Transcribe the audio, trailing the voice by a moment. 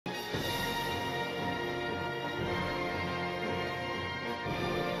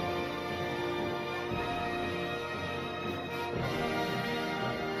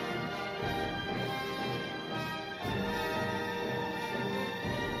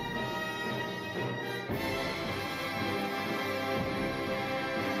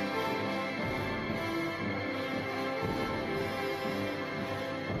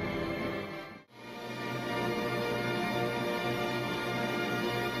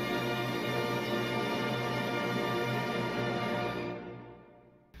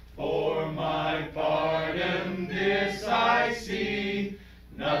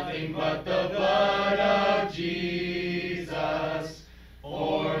nothing but the blood of Jesus.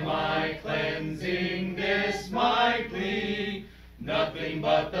 For my cleansing, this my plea, nothing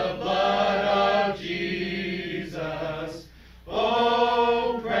but the blood of Jesus.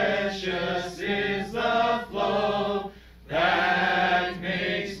 Oh, precious is the flow that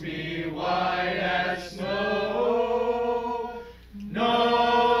makes me white as snow.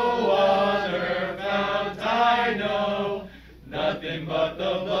 No other fount I know, nothing but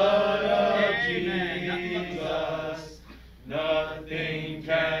the blood of Jesus. Nothing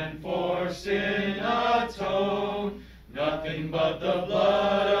can for sin atone, nothing but the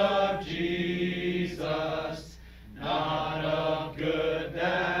blood of Jesus. Not of good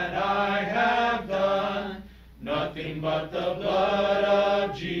that I have done, nothing but the blood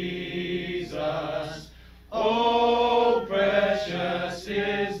of Jesus. Oh, precious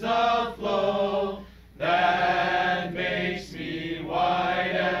is the flow that makes me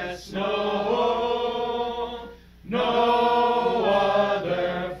white as snow. No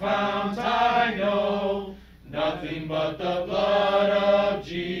other fount I know, nothing but the blood of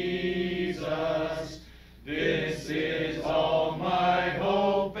Jesus. This is all my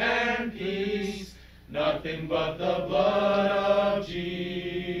hope and peace, nothing but the blood of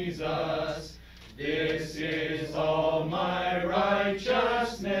Jesus. This is all my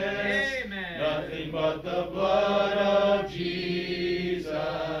righteousness, amen, nothing but the blood of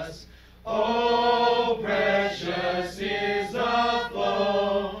Jesus. Oh, precious is the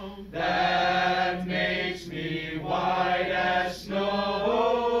flow that makes me white as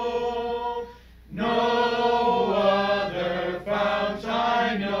snow. No other fount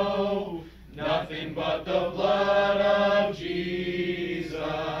I know, nothing but the blood of Jesus.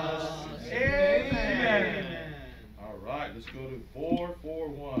 Amen. All right, let's go to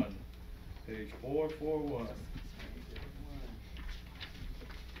 441. Page 441.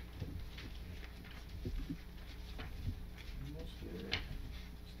 Almost there.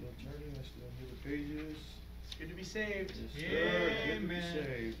 Still turning. I still need the pages. It's good to be saved. Yes, sir. Good to be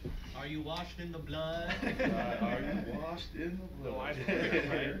saved. Are you washed in the blood? Are you washed in the blood? No, I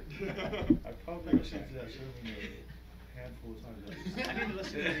didn't. I probably listened to that sermon a handful of times. I need to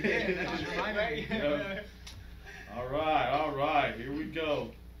listen to it again. That just reminded me. Yep. All right, here we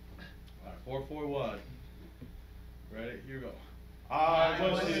go. All right, 441. Ready? Here we go. I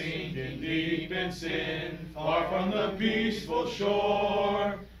was sinking deep in sin, far from the peaceful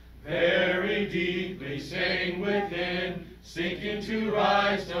shore, very deeply sank within, sinking to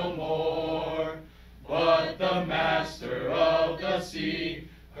rise no more. But the master of the sea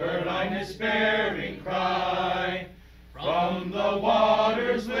heard my despairing cry. From the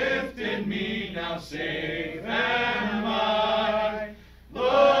waters lifted me, now safe am I.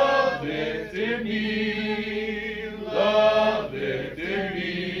 Love lifted me, love lifted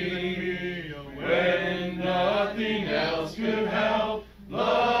me, when nothing else could help.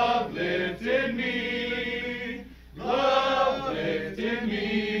 Love lifted me, love lifted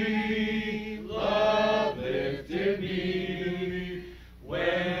me, love lifted me,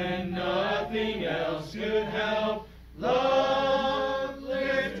 when nothing else could help. Love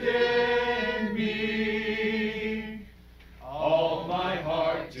lifted me. All my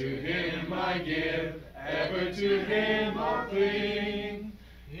heart to Him I give, ever to Him I'll cling.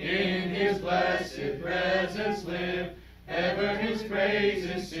 In His blessed presence live, ever His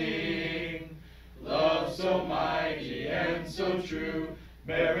praises sing. Love so mighty and so true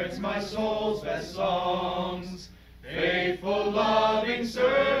merits my soul's best songs. Faithful, loving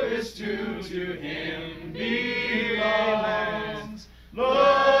service to Him belongs.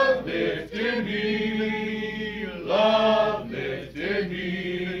 Love lifted me, love lifted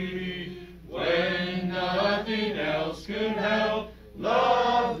me, when nothing else could help.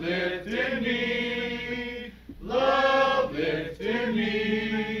 Love lifted me, love lifted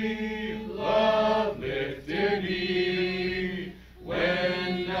me, love lifted me,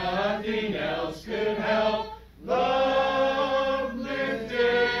 when nothing else could help. Love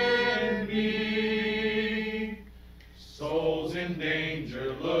lifted me. Souls in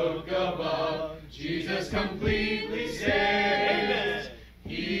danger look above, Jesus completely saves.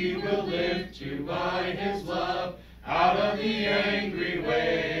 He will lift you by His love out of the angry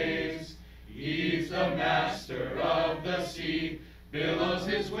waves. He's the master of the sea, billows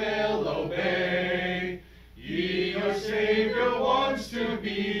His will obey. Ye, your Savior wants to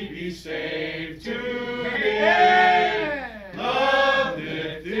be saved today. Love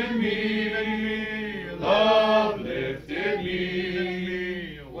lifted me, love lifted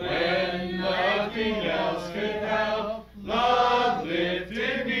me, when nothing else could help. Love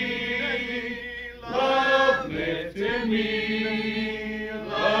lifted me, love lifted me,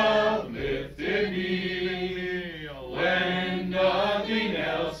 love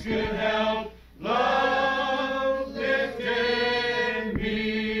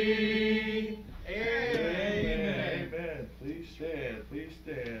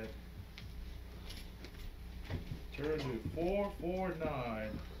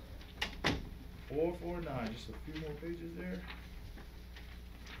 449, just a few more pages there.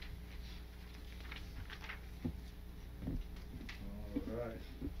 Alright.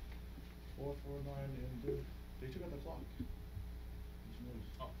 449 and they took out the clock.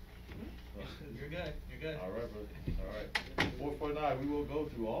 Oh. You're good. You're good. Alright, brother. Alright. 449, we will go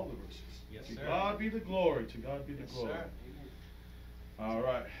through all the verses. Yes, to sir. God be the glory. To God be the Yes, glory. sir.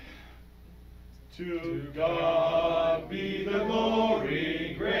 Alright. To God be the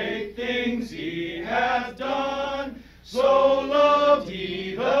glory, great things he hath done. So loved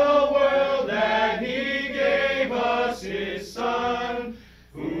he the world that he gave us his Son,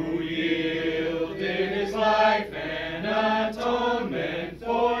 who yielded his life an atonement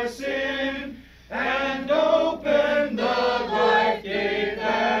for sin, and opened the life gate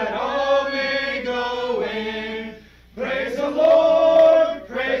that all may go in. Praise the Lord,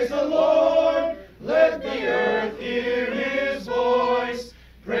 praise the Lord, let the earth hear his voice.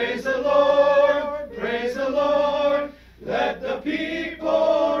 Praise the Lord, praise the Lord, let the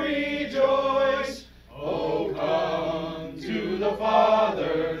people rejoice. Oh, come to the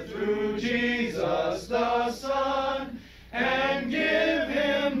Father through Jesus the Son, and give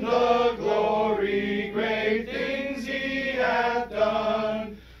him the glory, great things he hath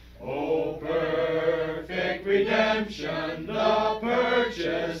done. Oh, perfect redemption, the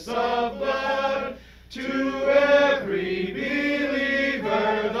purchase of blood, to every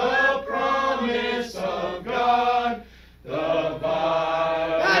believer the promise of God. The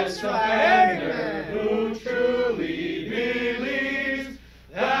vilest offender who truly believes,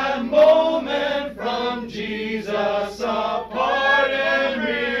 that moment from Jesus a pardon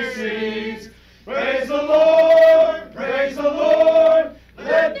receives. Praise the Lord, praise the Lord,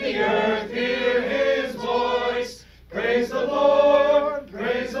 let the earth hear his voice. Praise the Lord,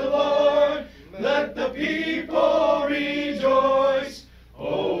 praise the Lord, let the people rejoice.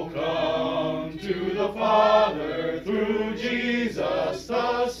 Oh, come to the Father through Jesus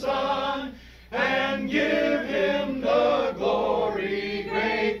the Son, and give him the glory,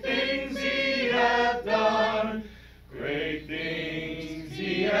 great things he hath done. Great things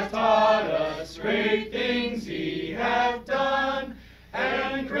he hath taught us, great things he hath done,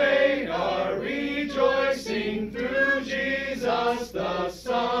 and great our rejoicing through Jesus the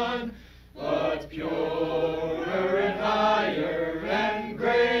Son. But purer and higher and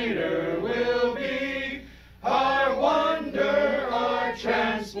greater will be our wonder, our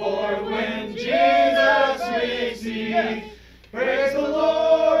transport when Jesus we see. Praise the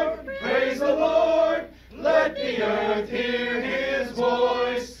Lord, praise the Lord, let the earth hear his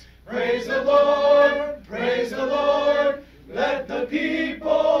voice. Praise the Lord, praise the Lord, let the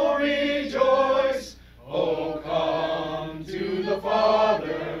people rejoice. Oh, come to the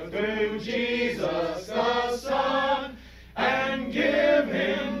Father through Jesus the Son, and give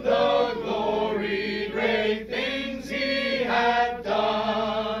him the glory, great things he hath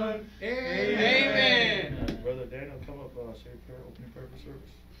done. Amen. Brother Daniel, come up, say a prayer, opening prayer for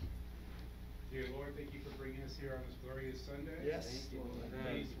service. Dear Lord, thank you for bringing us here on this glorious Sunday. Yes. Thank you, Lord.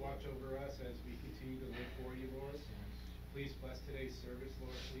 Please watch over us as we continue to live for you, Lord. Please bless today's service,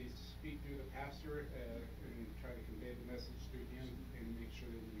 Lord. Please speak through the pastor and try to convey the message through him and make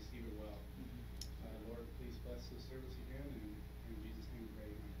sure that we receive it well. Lord, please bless this service again, and in Jesus' name we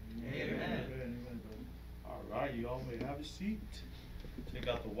pray. Amen. Amen, brother. All right, you all may have a seat.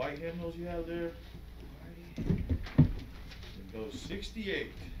 Take out the white hymnals you have there. And go 68.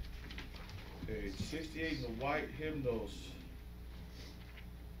 Page 68 in the white hymnals.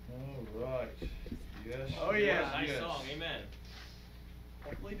 All right. Yes. Oh, yeah. yes, Nice yes. song. Amen.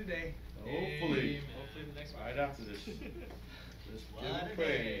 Hopefully today. Hopefully. Amen. Hopefully the next one. Right after this. Let's give What him a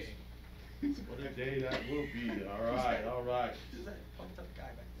praise. day. What a day that will be. All right, all right. Who's that pumped up guy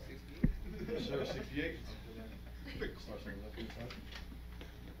back there? Yes, sir, 68. Starts on the left-hand side.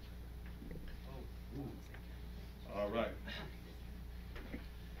 Ooh. All right.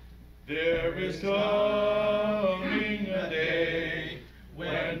 There is coming a day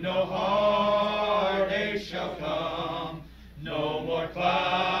when no heartache shall come, no more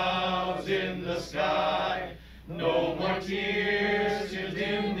clouds in the sky, no more tears to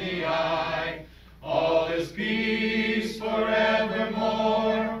dim the eye. All is peace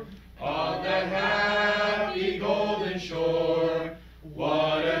forevermore on that happy golden shore.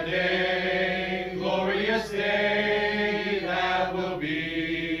 What a day, glorious day that will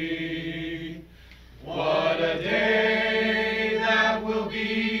be. What a day that will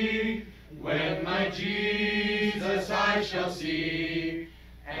be when my Jesus I shall see,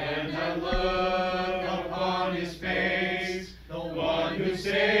 and I look upon his face, the one who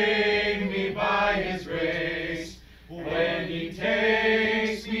saved me by his grace. When he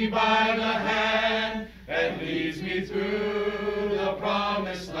takes me by the hand me through the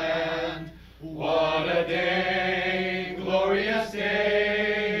promised land. What a day, glorious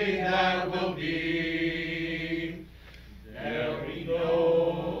day that will be. There'll be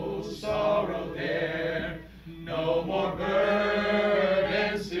no sorrow there, no more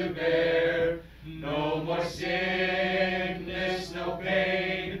burdens to bear, no more sickness, no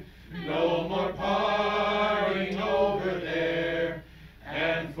pain, no more parting over there,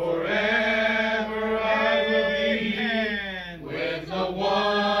 and forever I will be with the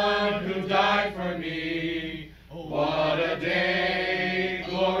one who died for me. What a day,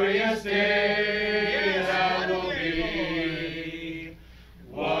 glorious day that will be.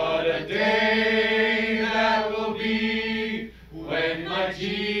 What a day that will be, when my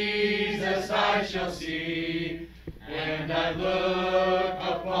Jesus I shall see, and I look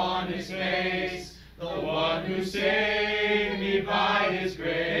upon his face, the one who saved me by his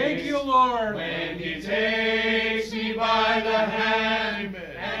grace. Thank you, Lord. When he takes me by the hand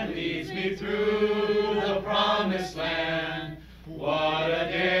and leads me through the promised land. What a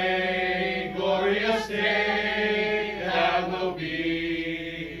day, glorious day that will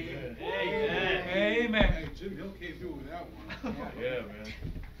be. Amen. Amen. Hey, Jim Hill came through with that one. Yeah, man.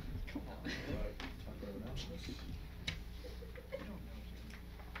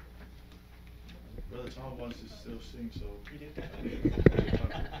 Brother Tom wants to still sing, so.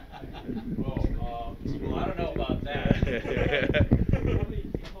 Well, I don't know about that.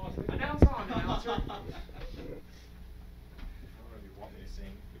 Announce on, announcer.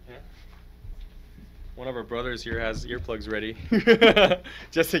 One of our brothers here has earplugs ready,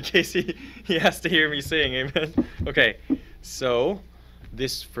 just in case he has to hear me sing. Amen. Okay, so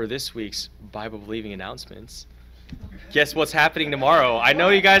for this week's Bible believing announcements. Guess what's happening tomorrow? I know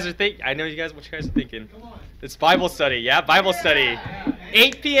you guys are what you guys are thinking. It's Bible study. Yeah, Bible study.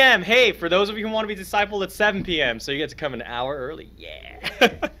 8 p.m. Hey, for those of you who want to be discipled, it's 7 p.m. So you get to come an hour early. Yeah.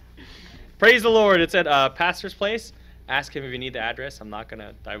 Praise the Lord. It's at Pastor's Place. Ask him if you need the address. I'm not going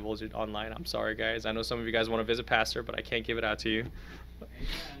to divulge it online. I'm sorry, guys. I know some of you guys want to visit Pastor, but I can't give it out to you.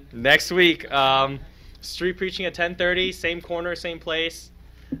 Next week, street preaching at 10:30. Same corner, same place.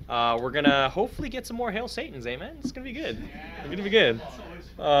 We're going to hopefully get some more Hail Satans. Amen. It's going to be good. It's going to be good.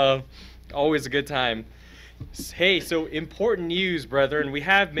 Always a good time. Hey, so important news, brethren. We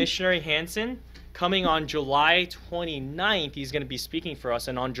have Missionary Hansen coming on July 29th. He's going to be speaking for us.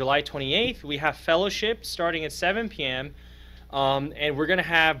 And on July 28th, we have fellowship starting at 7 p.m. And we're going to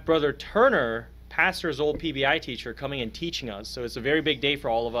have Brother Turner, Pastor's old PBI teacher, coming and teaching us. So it's a very big day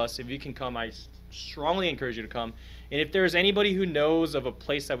for all of us. If you can come, I strongly encourage you to come. And if there's anybody who knows of a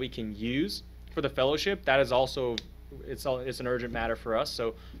place that we can use for the fellowship, that is also, it's an urgent matter for us.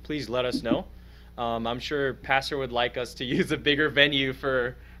 So please let us know. I'm sure Pastor would like us to use a bigger venue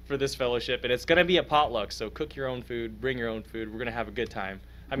for this fellowship, and it's going to be a potluck, so cook your own food, bring your own food. We're going to have a good time.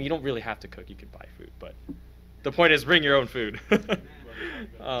 I mean, you don't really have to cook. You can buy food, but the point is bring your own food.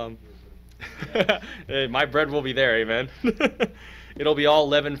 My bread will be there, amen. It'll be all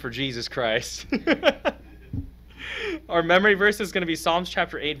leavened for Jesus Christ. Our memory verse is going to be Psalms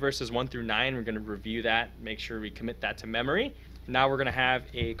chapter 8, verses 1 through 9. We're going to review that, make sure we commit that to memory. Now we're going to have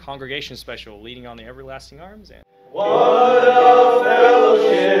a congregation special, Leaning on the Everlasting Arms. And What a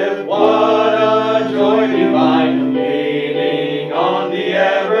fellowship, what a joy divine, leaning on the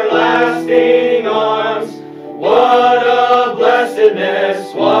everlasting arms. What a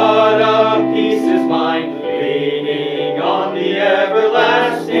blessedness, what a peace is mine, leaning on the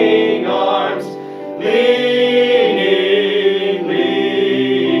everlasting arms. Leaning,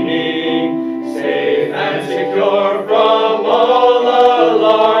 leaning, safe and secure from all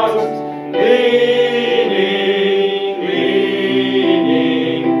alarms. Leaning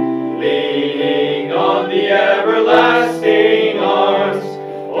on the everlasting arms.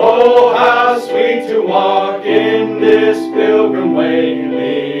 Oh, how sweet to walk in this pilgrim way,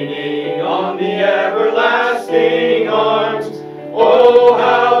 leaning on the everlasting arms. Oh,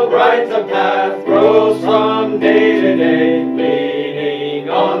 how bright the path grows from day to day, leaning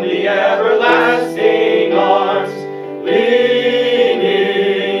on the everlasting arms. Leaning,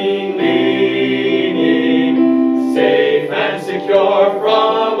 safe and secure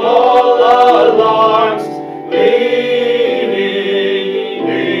from all alarms. Leaning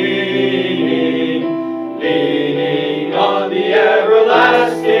on the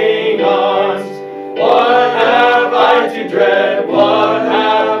everlasting arms. What have I to dread? What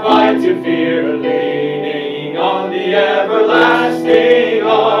have I to fear? Leaning on the everlasting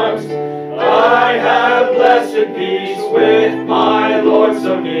arms. I have blessed peace with my Lord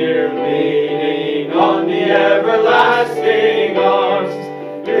so near, leaning on the everlasting arms.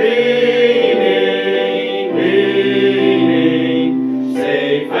 Leaning,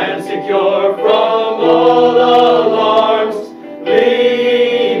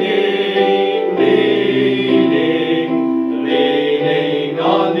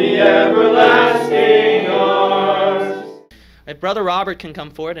 If Brother Robert can come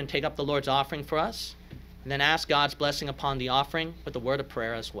forward and take up the Lord's offering for us, and then ask God's blessing upon the offering with a word of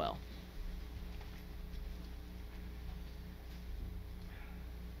prayer as well.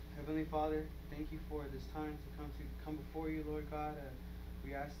 Heavenly Father, thank you for this time to come before you, Lord God.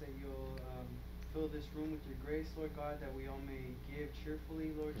 We ask that you'll fill this room with your grace, Lord God, that we all may give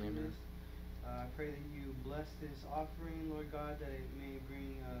cheerfully, Lord Jesus. I pray that you bless this offering, Lord God, that it may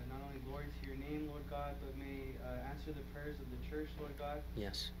bring not only glory to your name, Lord God, but may answer the prayers of the church, Lord God.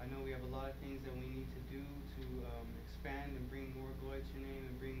 Yes. I know we have a lot of things that we need to do to expand and bring more glory to your name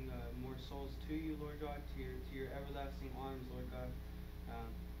and bring more souls to you, Lord God, to your everlasting arms, Lord God.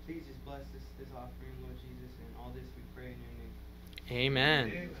 Please just bless this offering, Lord Jesus, and all this we pray in your name.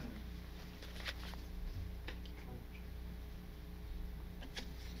 Amen. Amen.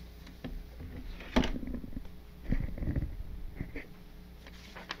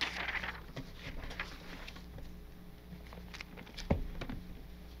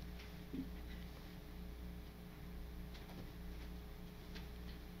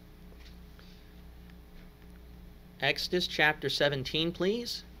 Exodus chapter 17,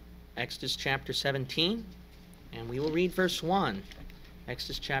 please. Exodus chapter 17, and we will read verse 1.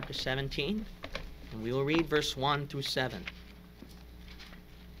 Exodus chapter 17, and we will read verse 1 through 7.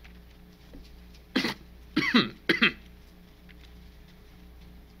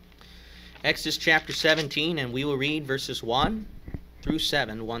 Exodus chapter 17, and we will read verses 1 through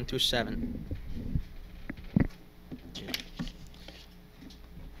 7. 1 through 7.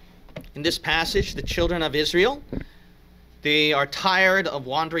 In this passage, the children of Israel, they are tired of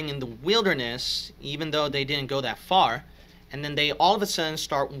wandering in the wilderness, even though they didn't go that far. And then they all of a sudden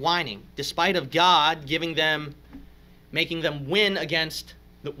start whining, despite of God making them win against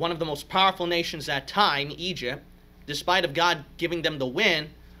one of the most powerful nations at that time, Egypt. Despite of God giving them the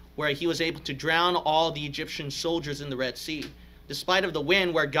win, where he was able to drown all the Egyptian soldiers in the Red Sea. Despite of the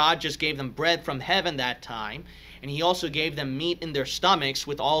win where God just gave them bread from heaven that time, and he also gave them meat in their stomachs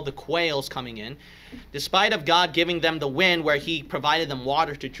with all the quails coming in. Despite of God giving them the win where he provided them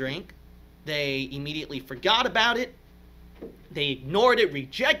water to drink, they immediately forgot about it. They ignored it,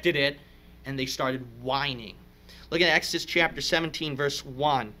 rejected it, and they started whining. Look at Exodus chapter 17, verse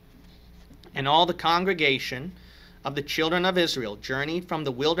 1. And all the congregation of the children of Israel journeyed from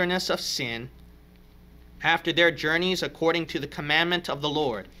the wilderness of Sin after their journeys according to the commandment of the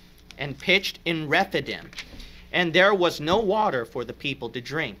Lord, and pitched in Rephidim. And there was no water for the people to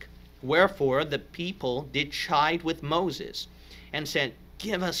drink. Wherefore the people did chide with Moses, and said,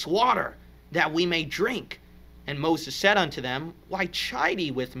 Give us water, that we may drink. And Moses said unto them, Why chide ye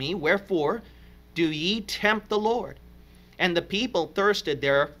with me? Wherefore do ye tempt the Lord? And the people thirsted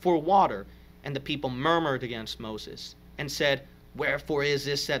there for water. And the people murmured against Moses, and said, Wherefore is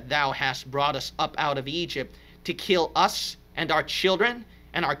this that thou hast brought us up out of Egypt, to kill us and our children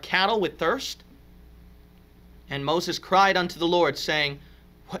and our cattle with thirst? And Moses cried unto the Lord, saying,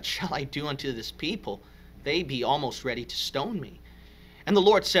 What shall I do unto this people? They be almost ready to stone me. And the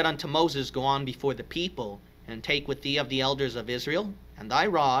Lord said unto Moses, Go on before the people, and take with thee of the elders of Israel, and thy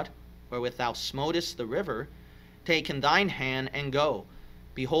rod, wherewith thou smotest the river, take in thine hand, and go.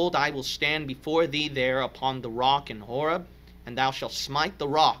 Behold, I will stand before thee there upon the rock in Horeb, and thou shalt smite the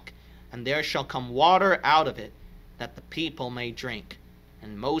rock, and there shall come water out of it, that the people may drink.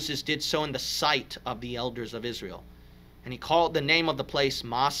 And Moses did so in the sight of the elders of Israel. And he called the name of the place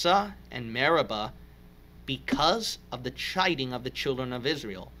Massah and Meribah, because of the chiding of the children of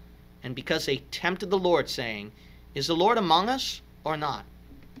Israel, and because they tempted the Lord, saying, Is the Lord among us or not?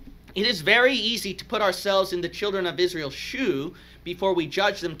 It is very easy to put ourselves in the children of Israel's shoe before we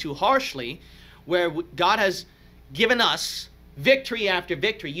judge them too harshly, where God has given us victory after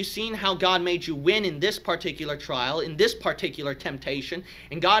victory. You've seen how God made you win in this particular trial, in this particular temptation,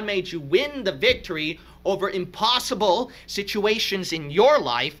 and God made you win the victory over impossible situations in your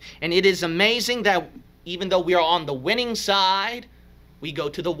life. And it is amazing that even though we are on the winning side, we go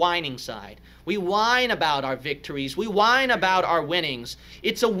to the whining side. We whine about our victories. We whine about our winnings.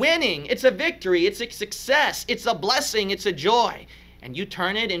 It's a winning. It's a victory. It's a success. It's a blessing. It's a joy. And you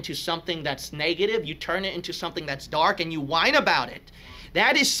turn it into something that's negative. You turn it into something that's dark, and you whine about it.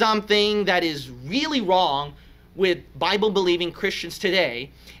 That is something that is really wrong with Bible-believing Christians today.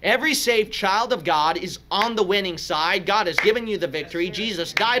 Every saved child of God is on the winning side. God has given you the victory.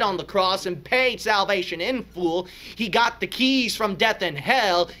 Jesus died on the cross and paid salvation in full. He got the keys from death and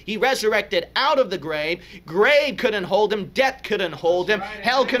hell. He resurrected out of the grave. Grave couldn't hold him. Death couldn't hold him.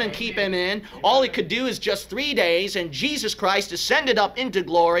 Hell couldn't keep him in. All he could do is just 3 days, and Jesus Christ ascended up into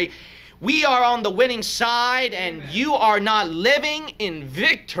glory. we are on the winning side and you are not living in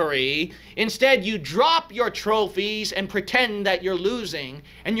victory. Instead, you drop your trophies and pretend that you're losing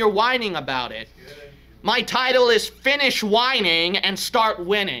and you're whining about it. My title is Finish Whining and Start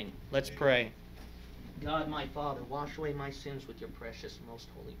Winning. Let's pray. God, my Father, wash away my sins with your precious, most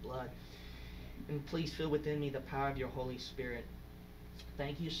holy blood. And please fill within me the power of your Holy Spirit.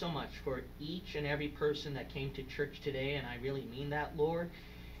 Thank you so much for each and every person that came to church today, and I really mean that, Lord.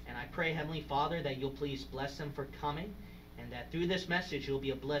 And I pray, Heavenly Father, that you'll please bless them for coming, and that through this message you'll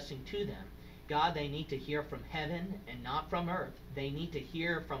be a blessing to them. God, they need to hear from heaven and not from earth. They need to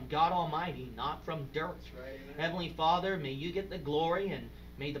hear from God Almighty, not from dirt. Right, Heavenly Father, may you get the glory, and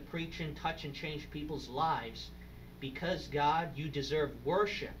may the preaching touch and change people's lives, because, God, you deserve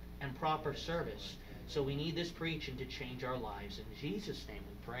worship and proper service. So we need this preaching to change our lives. In Jesus' name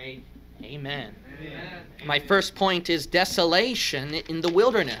we pray. Amen. Amen. My first point is desolation in the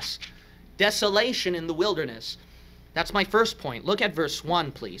wilderness. Desolation in the wilderness. That's my first point. Look at verse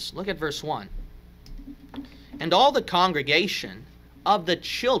 1, please. Look at verse 1. And all the congregation of the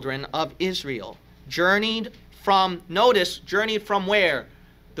children of Israel journeyed from, notice, journeyed from where?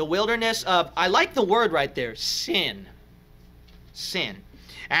 The wilderness of, I like the word right there, sin. Sin.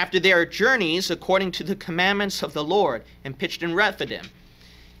 After their journeys according to the commandments of the Lord, and pitched in Rephidim.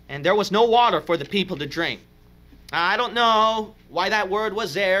 And there was no water for the people to drink. I don't know why that word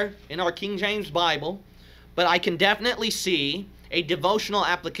was there in our King James Bible, but I can definitely see a devotional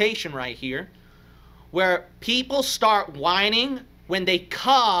application right here, where people start whining when they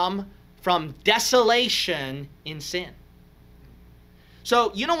come from desolation in sin.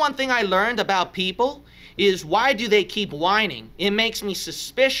 So, you know, one thing I learned about people is, why do they keep whining? It makes me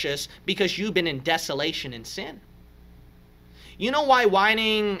suspicious because you've been in desolation and sin. You know why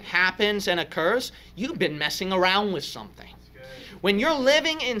whining happens and occurs? You've been messing around with something. When you're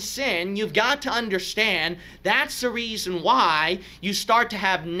living in sin, you've got to understand that's the reason why you start to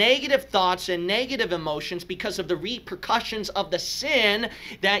have negative thoughts and negative emotions, because of the repercussions of the sin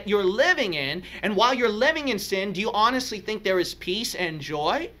that you're living in. And while you're living in sin, do you honestly think there is peace and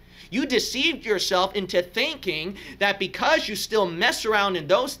joy? You deceived yourself into thinking that because you still mess around in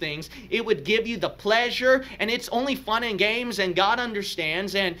those things, it would give you the pleasure, and it's only fun and games, and God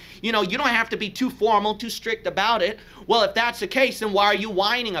understands, and you know, you don't have to be too formal, too strict about it. Well, if that's the case, then why are you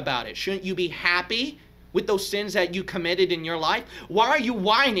whining about it? Shouldn't you be happy with those sins that you committed in your life? Why are you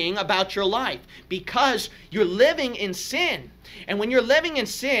whining about your life? Because you're living in sin. And when you're living in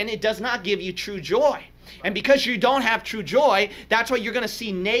sin, it does not give you true joy. And because you don't have true joy, that's why you're going to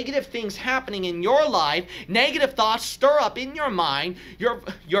see negative things happening in your life. Negative thoughts stir up in your mind.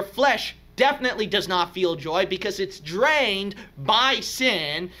 Your flesh definitely does not feel joy because it's drained by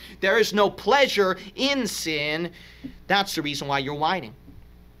sin. There is no pleasure in sin. That's the reason why you're whining.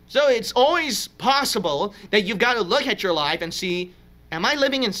 So it's always possible that you've got to look at your life and see, am I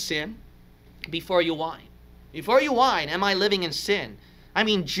living in sin? Before you whine. Before you whine, am I living in sin? I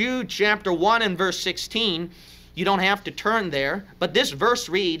mean, Jude chapter 1 and verse 16, you don't have to turn there, but this verse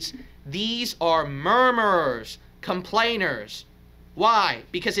reads, these are murmurers, complainers. Why?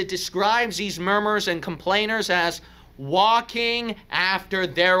 Because it describes these murmurers and complainers as walking after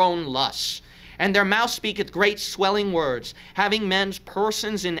their own lusts. And their mouth speaketh great swelling words, having men's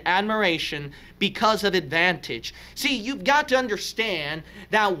persons in admiration because of advantage. See, you've got to understand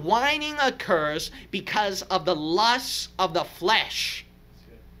that whining occurs because of the lusts of the flesh.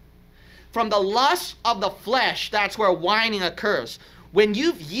 From the lust of the flesh, that's where whining occurs. When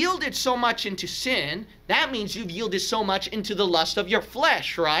you've yielded so much into sin, that means you've yielded so much into the lust of your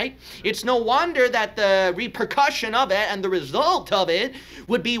flesh, right? It's no wonder that the repercussion of it and the result of it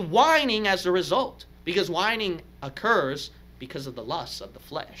would be whining as a result. Because whining occurs because of the lust of the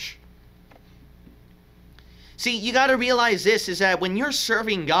flesh. See, you got to realize this, is that when you're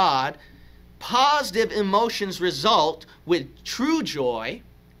serving God, positive emotions result with true joy,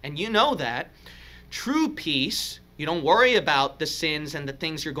 and you know that, true peace. You don't worry about the sins and the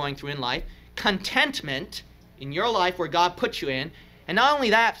things you're going through in life. Contentment in your life where God put you in. And not only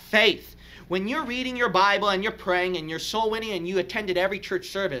that, faith. When you're reading your Bible and you're praying and you're soul winning and you attended every church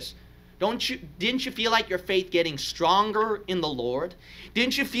service, didn't you feel like your faith getting stronger in the Lord?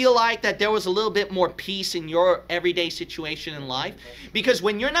 Didn't you feel like that there was a little bit more peace in your everyday situation in life? Because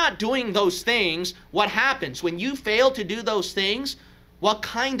when you're not doing those things, what happens? When you fail to do those things, what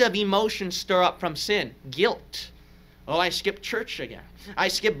kind of emotions stir up from sin? Guilt. Oh, I skipped church again. I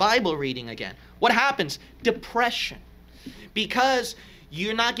skipped Bible reading again. What happens? Depression. Because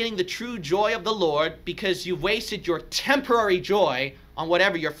you're not getting the true joy of the Lord, because you've wasted your temporary joy on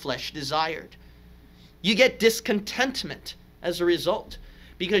whatever your flesh desired. You get discontentment as a result.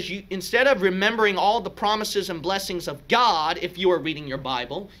 Because you, instead of remembering all the promises and blessings of God, if you are reading your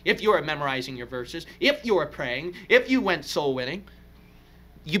Bible, if you are memorizing your verses, if you are praying, if you went soul winning,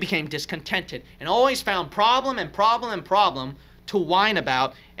 you became discontented and always found problem and problem and problem to whine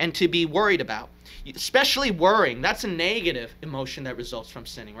about and to be worried about. Especially worrying. That's a negative emotion that results from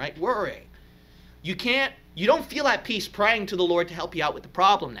sinning, right? Worrying. You don't feel at peace praying to the Lord to help you out with the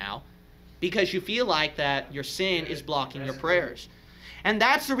problem now, because you feel like that your sin is blocking your prayers. And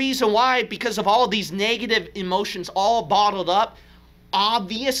that's the reason why, because of all these negative emotions all bottled up,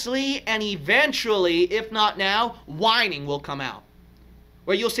 obviously and eventually, if not now, whining will come out.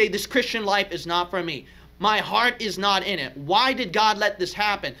 Where you'll say, this Christian life is not for me. My heart is not in it. Why did God let this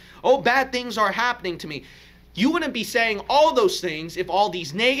happen? Oh, bad things are happening to me. You wouldn't be saying all those things if all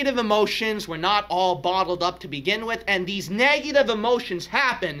these negative emotions were not all bottled up to begin with. And these negative emotions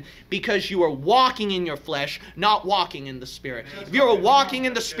happen because you are walking in your flesh, not walking in the Spirit. If you were walking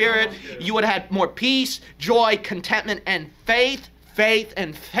in the Spirit, you would have had more peace, joy, contentment, and faith,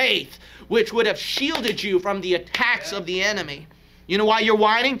 which would have shielded you from the attacks of the enemy. You know why you're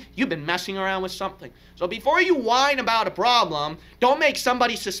whining? You've been messing around with something. So before you whine about a problem, don't make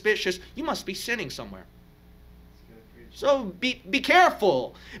somebody suspicious. You must be sinning somewhere. So be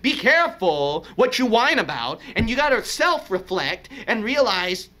careful. Be careful what you whine about. And you got to self-reflect and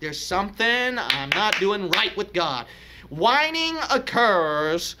realize there's something I'm not doing right with God. Whining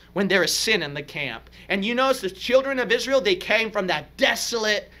occurs when there is sin in the camp. And you notice the children of Israel, they came from that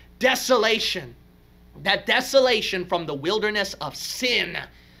desolation. That desolation from the wilderness of sin.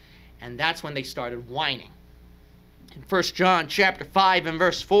 And that's when they started whining. In 1 John chapter 5 and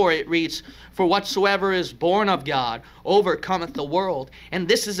verse 4 it reads, "For whatsoever is born of God overcometh the world. And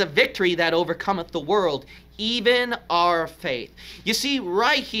this is a victory that overcometh the world, even our faith." You see,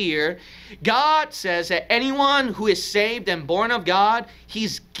 right here, God says that anyone who is saved and born of God,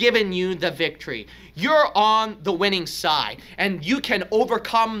 He's given you the victory. You're on the winning side, and you can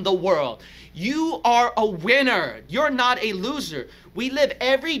overcome the world. You are a winner. You're not a loser. We live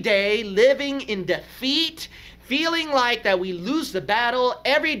every day living in defeat, feeling like that we lose the battle.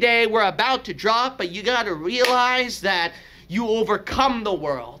 Every day we're about to drop, but you got to realize that you overcome the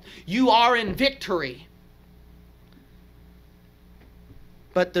world. You are in victory.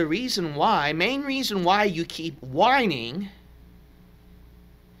 But the reason why, main reason why you keep whining,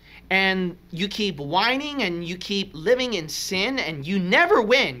 and you keep whining and you keep living in sin and you never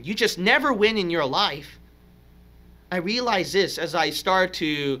win. You just never win in your life. I realize this as I start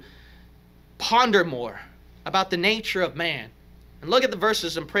to ponder more about the nature of man and look at the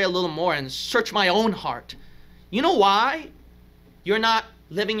verses and pray a little more and search my own heart. You know why you're not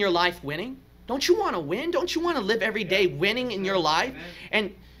living your life winning? Don't you want to win? Don't you want to live every day winning in your life?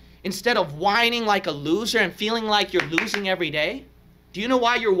 And instead of whining like a loser and feeling like you're losing every day, do you know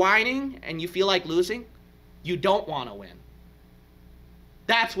why you're whining and you feel like losing? You don't want to win.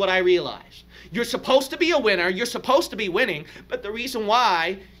 That's what I realized. You're supposed to be a winner. You're supposed to be winning. But the reason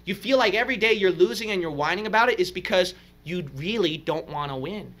why you feel like every day you're losing and you're whining about it is because you really don't want to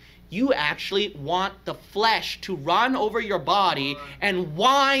win. You actually want the flesh to run over your body and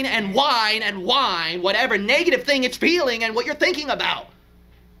whine and whine and whine whatever negative thing it's feeling and what you're thinking about.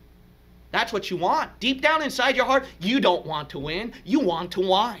 That's what you want. Deep down inside your heart, you don't want to win. You want to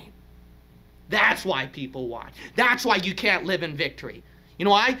whine. That's why people whine. That's why you can't live in victory. You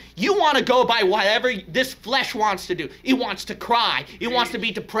know why? You want to go by whatever this flesh wants to do. It wants to cry. It wants to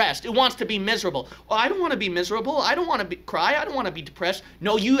be depressed. It wants to be miserable. Well, I don't want to be miserable. I don't want to cry. I don't want to be depressed.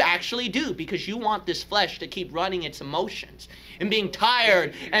 No, you actually do, because you want this flesh to keep running its emotions and being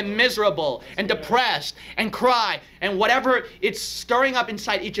tired and miserable and depressed and cry and whatever it's stirring up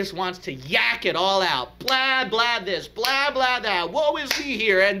inside, it just wants to yak it all out. Blah, blah this, blah, blah that. Woe is me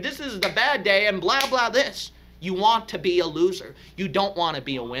here, and this is the bad day, and blah, blah this. You want to be a loser. You don't want to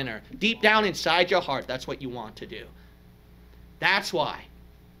be a winner. Deep down inside your heart, that's what you want to do. That's why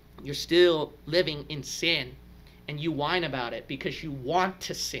you're still living in sin and you whine about it, because you want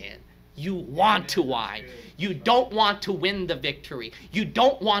to sin. You want to whine. You don't want to win the victory. You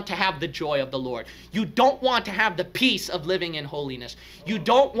don't want to have the joy of the Lord. You don't want to have the peace of living in holiness. You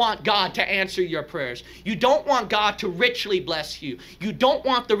don't want God to answer your prayers. You don't want God to richly bless you. You don't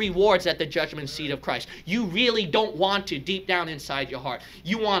want the rewards at the judgment seat of Christ. You really don't want to deep down inside your heart.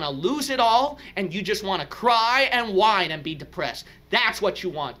 You want to lose it all, and you just want to cry and whine and be depressed. That's what you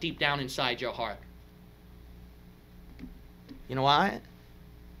want deep down inside your heart. You know why?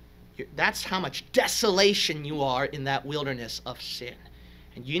 That's how much desolation you are in that wilderness of sin.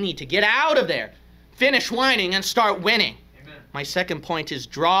 And you need to get out of there. Finish whining and start winning. Amen. My second point is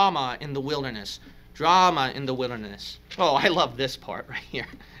drama in the wilderness. drama in the wilderness. Oh, I love this part right here.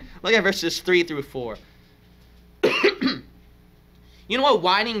 Look at verses 3 through 4. You know what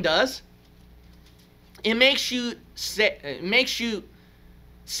whining does? It makes you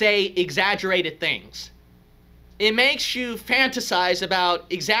say exaggerated things. It makes you fantasize about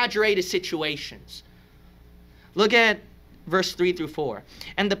exaggerated situations. Look at verse 3 through 4.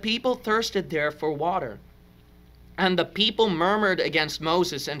 And the people thirsted there for water. And the people murmured against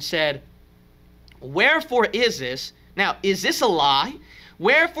Moses and said, wherefore is this? Now, is this a lie?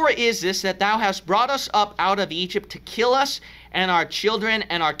 Wherefore is this that thou hast brought us up out of Egypt to kill us and our children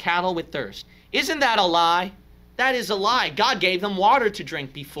and our cattle with thirst? Isn't that a lie? That is a lie. God gave them water to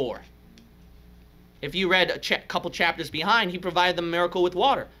drink before. If you read a couple chapters behind, he provided them a miracle with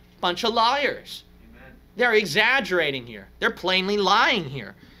water. Bunch of liars. Amen. They're exaggerating here. They're plainly lying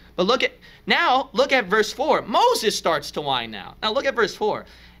here. But look at verse 4. Moses starts to whine now. Now look at verse 4.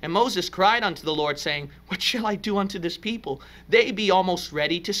 And Moses cried unto the Lord, saying, what shall I do unto this people? They be almost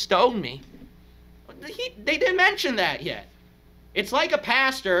ready to stone me. They didn't mention that yet. It's like a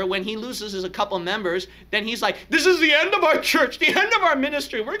pastor, when he loses a couple members, then he's like, this is the end of our church, the end of our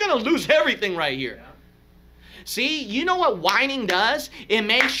ministry. We're going to lose everything right here. Yeah. See, you know what whining does? It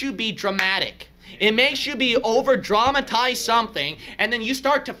makes you be dramatic. It makes you be over-dramatize something, and then you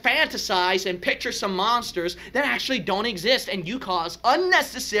start to fantasize and picture some monsters that actually don't exist, and you cause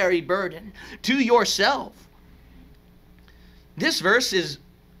unnecessary burden to yourself. This verse is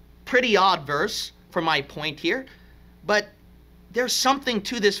pretty odd verse for my point here, but there's something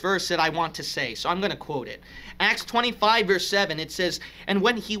to this verse that I want to say, so I'm going to quote it. Acts 25 verse 7, it says, and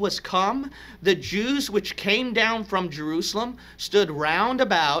when he was come, the Jews which came down from Jerusalem stood round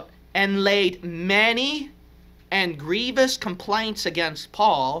about and laid many and grievous complaints against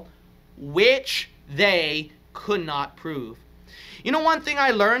Paul, which they could not prove. You know, one thing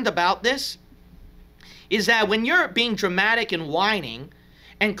I learned about this is that when you're being dramatic and whining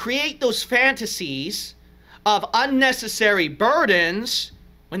and create those fantasies of unnecessary burdens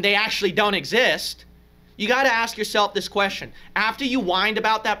when they actually don't exist, you got to ask yourself this question. After you whined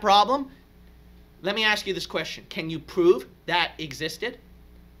about that problem, let me ask you this question. Can you prove that existed?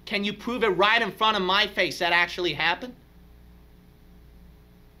 Can you prove it right in front of my face that actually happened?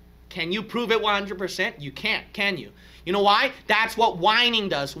 Can you prove it 100%? You can't, can you? You know why? That's what whining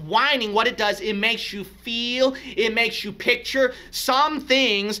does. Whining, what it does, it makes you feel, it makes you picture some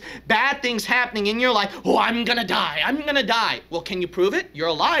things, bad things happening in your life. Oh, I'm gonna die, I'm gonna die. Well, can you prove it? You're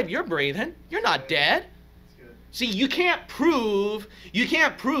alive, you're breathing, you're not dead. See, you can't prove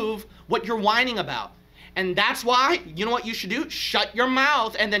what you're whining about. And that's why, you know what you should do? Shut your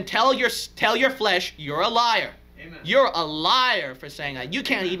mouth and then tell your flesh you're a liar. Amen. You're a liar for saying that. You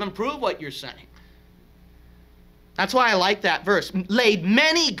can't even prove what you're saying. That's why I like that verse. Laid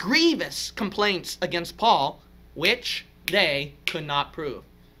many grievous complaints against Paul, which they could not prove.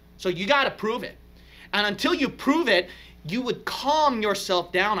 So you got to prove it. And until you prove it, you would calm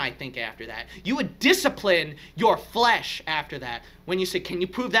yourself down, I think, after that. You would discipline your flesh after that. When you say, can you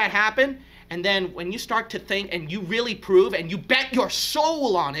prove that happened? And then when you start to think and you really prove and you bet your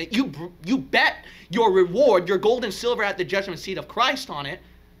soul on it, you bet your reward, your gold and silver at the judgment seat of Christ on it,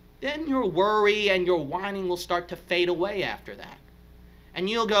 then your worry and your whining will start to fade away after that. And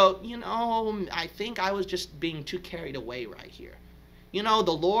you'll go, you know, I think I was just being too carried away right here. You know,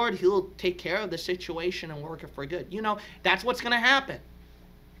 the Lord, He'll take care of the situation and work it for good. You know, that's what's going to happen.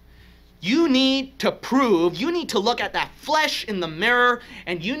 You need to prove, you need to look at that flesh in the mirror,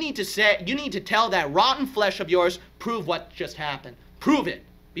 and you need to tell that rotten flesh of yours, prove what just happened. Prove it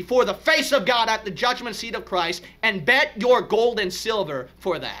before the face of God at the judgment seat of Christ, and bet your gold and silver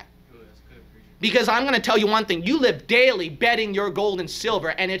for that. Because I'm going to tell you one thing, you live daily betting your gold and silver,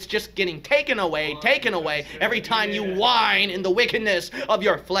 and it's just getting taken away every time you whine in the wickedness of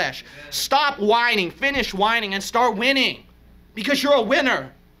your flesh. Stop whining, finish whining, and start winning. Because you're a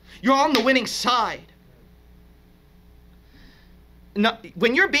winner. You're on the winning side. Now,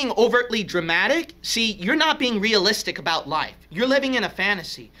 when you're being overtly dramatic, see, you're not being realistic about life. You're living in a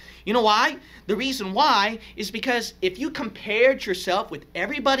fantasy. You know why? The reason why is because if you compared yourself with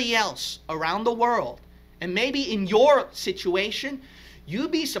everybody else around the world, and maybe in your situation,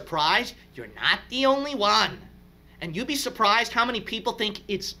 you'd be surprised you're not the only one. And you'd be surprised how many people think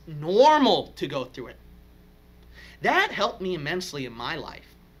it's normal to go through it. That helped me immensely in my life.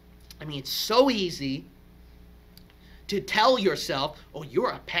 I mean, it's so easy to tell yourself, oh,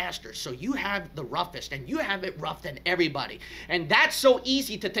 you're a pastor, so you have the roughest, and you have it rough than everybody. And that's so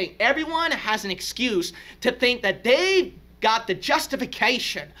easy to think. Everyone has an excuse to think that they've got the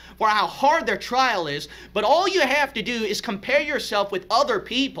justification for how hard their trial is, but all you have to do is compare yourself with other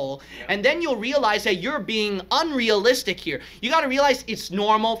people, and then you'll realize that you're being unrealistic here. You got to realize it's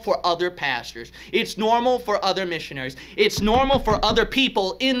normal for other pastors. It's normal for other missionaries. It's normal for other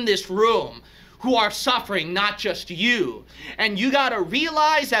people in this room who are suffering, not just you. And you got to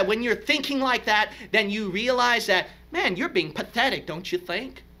realize that when you're thinking like that, then you realize that, man, you're being pathetic, don't you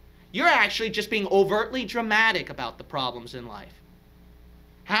think? You're actually just being overtly dramatic about the problems in life.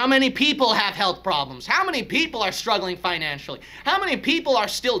 How many people have health problems? How many people are struggling financially? How many people are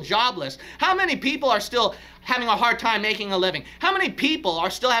still jobless? How many people are still having a hard time making a living? How many people are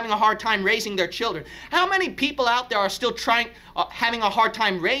still having a hard time raising their children? How many people out there are still having a hard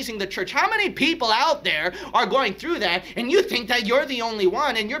time raising the church? How many people out there are going through that, and you think that you're the only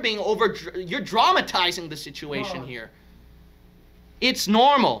one, and you're dramatizing the situation here? It's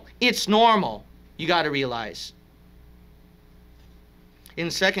normal. It's normal. You got to realize. In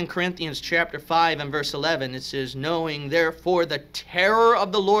 2 Corinthians chapter 5 and verse 11, it says, knowing therefore the terror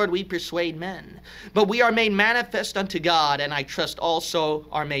of the Lord we persuade men, but we are made manifest unto God, and I trust also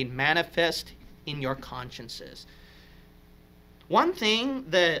are made manifest in your consciences. One thing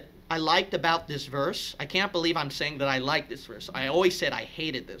that I liked about this verse, I can't believe I'm saying that I like this verse. I always said I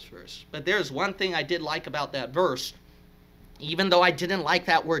hated this verse. But there's one thing I did like about that verse, even though I didn't like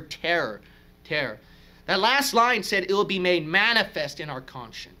that word terror. Terror. That last line said, it will be made manifest in our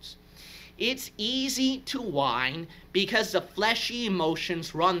conscience. It's easy to whine because the fleshy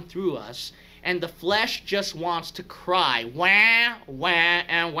emotions run through us, and the flesh just wants to cry, wah, wah,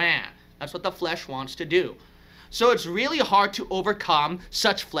 and wah. That's what the flesh wants to do. So it's really hard to overcome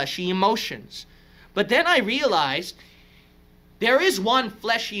such fleshy emotions. But then I realized there is one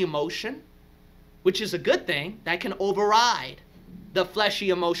fleshy emotion, which is a good thing, that can override the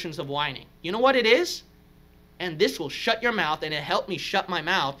fleshy emotions of whining. You know what it is? And this will shut your mouth, and it helped me shut my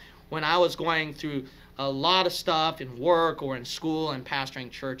mouth when I was going through a lot of stuff in work or in school and pastoring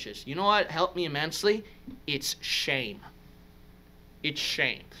churches. You know what helped me immensely? It's shame. It's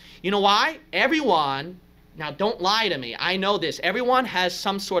shame. You know why? Everyone, now don't lie to me, I know this, everyone has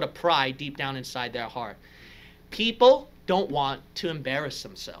some sort of pride deep down inside their heart. People don't want to embarrass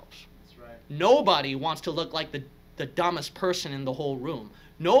themselves. That's right. Nobody wants to look like the dumbest person in the whole room.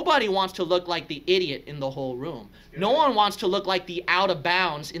 Nobody wants to look like the idiot in the whole room. No one wants to look like the out of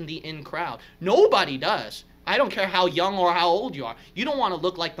bounds in the in crowd. Nobody does. I don't care how young or how old you are. You don't want to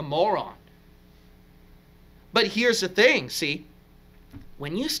look like the moron. But here's the thing, see,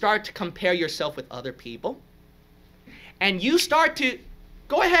 when you start to compare yourself with other people, and you start to,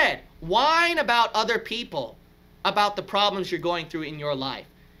 go ahead, whine about other people, about the problems you're going through in your life.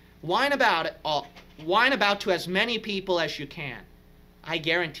 Whine about it, whine about to as many people as you can. I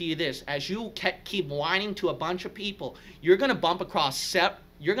guarantee you this, as you keep whining to a bunch of people, you're going to bump across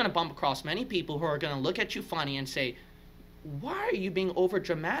many people who are going to look at you funny and say, why are you being over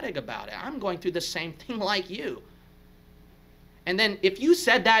dramatic about it? I'm going through the same thing like you. And then if you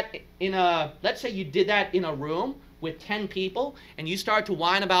said that let's say you did that in a room with 10 people, and you start to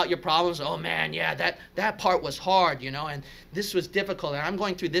whine about your problems, oh man, yeah, that part was hard, you know, and this was difficult, and I'm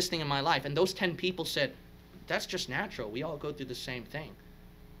going through this thing in my life, and those 10 people said, that's just natural. We all go through the same thing.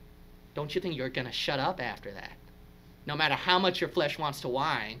 Don't you think you're going to shut up after that? No matter how much your flesh wants to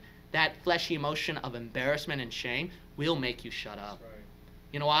whine, that fleshy emotion of embarrassment and shame will make you shut up. Right.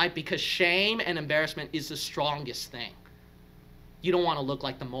 You know why? Because shame and embarrassment is the strongest thing. You don't want to look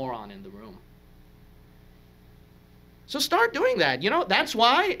like the moron in the room. So start doing that. You know, that's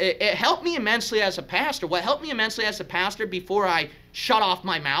why it helped me immensely as a pastor. What helped me immensely as a pastor before I shut off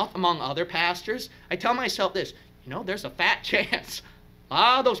my mouth among other pastors, I tell myself this, you know, there's a fat chance a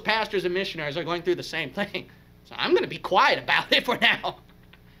lot of those pastors and missionaries are going through the same thing. So I'm going to be quiet about it for now.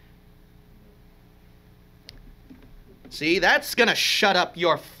 See, that's going to shut up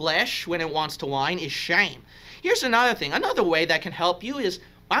your flesh when it wants to whine, is shame. Here's another thing. Another way that can help you is,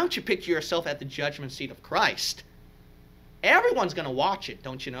 why don't you picture yourself at the judgment seat of Christ? Everyone's going to watch it.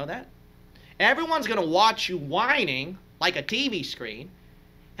 Don't you know that? Everyone's going to watch you whining like a TV screen.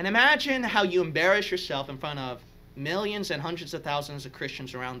 And imagine how you embarrass yourself in front of millions and hundreds of thousands of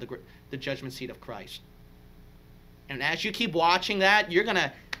Christians around the judgment seat of Christ. And as you keep watching that, you're going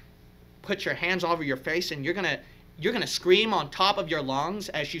to put your hands over your face, and you're going to scream on top of your lungs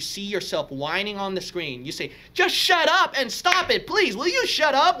as you see yourself whining on the screen. You say, just shut up and stop it, please. Will you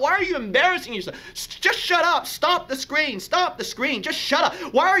shut up? Why are you embarrassing yourself? Just shut up. Stop the screen. Stop the screen. Just shut up.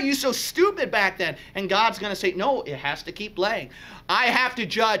 Why are you so stupid back then? And God's going to say, no, it has to keep playing. I have to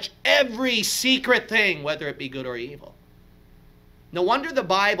judge every secret thing, whether it be good or evil. No wonder the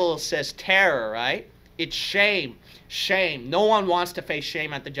Bible says terror, right? It's shame. Shame. No one wants to face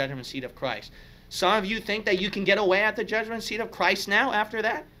shame at the judgment seat of Christ. Some of you think that you can get away at the judgment seat of Christ now after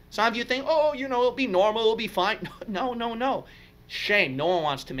that. Some of you think, oh, you know, it'll be normal, it'll be fine. No, no, no. Shame. No one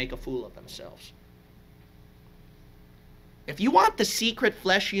wants to make a fool of themselves. If you want the secret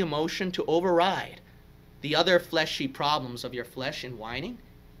fleshy emotion to override the other fleshy problems of your flesh in whining,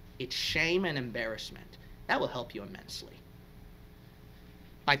 it's shame and embarrassment. That will help you immensely.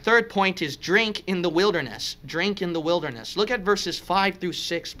 My third point is drink in the wilderness. Drink in the wilderness. Look at verses 5 through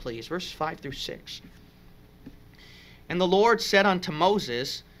 6, please. Verses 5 through 6. And the Lord said unto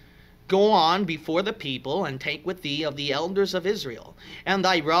Moses, Go on before the people, and take with thee of the elders of Israel, and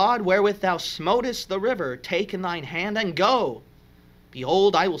thy rod wherewith thou smotest the river, take in thine hand, and go.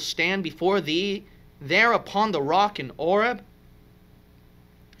 Behold, I will stand before thee there upon the rock in Oreb,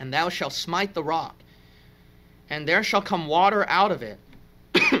 and thou shalt smite the rock, and there shall come water out of it,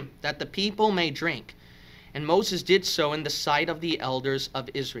 that the people may drink. And Moses did so in the sight of the elders of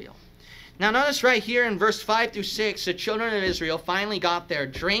Israel. Now notice right here in verse 5 through 6, the children of Israel finally got their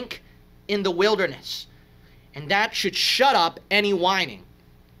drink in the wilderness. And that should shut up any whining.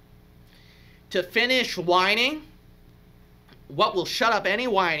 To finish whining, what will shut up any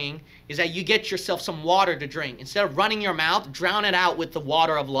whining is that you get yourself some water to drink. Instead of running your mouth, drown it out with the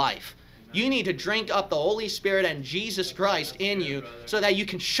water of life. You need to drink up the Holy Spirit and Jesus Christ in you so that you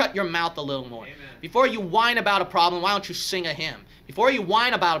can shut your mouth a little more. Before you whine about a problem, why don't you sing a hymn? Before you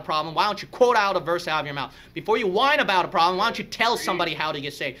whine about a problem, why don't you quote out a verse out of your mouth? Before you whine about a problem, why don't you tell somebody how to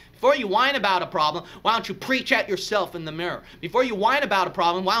get saved? Before you whine about a problem, why don't you preach at yourself in the mirror? Before you whine about a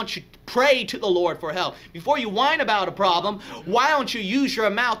problem, why don't you pray to the Lord for help? Before you whine about a problem, why don't you use your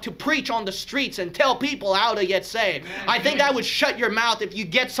mouth to preach on the streets and tell people how to get saved? I think that would shut your mouth if you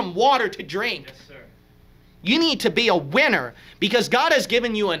get some water to drink. Yes, sir. You need to be a winner because God has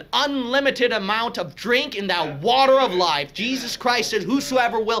given you an unlimited amount of drink in that water of life. Jesus Christ said,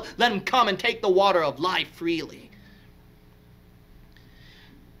 whosoever will, let him come and take the water of life freely.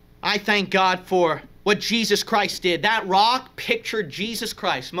 I thank God for what Jesus Christ did. That rock pictured Jesus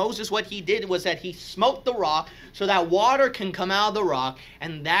Christ. Moses, what he did was that he smote the rock so that water can come out of the rock,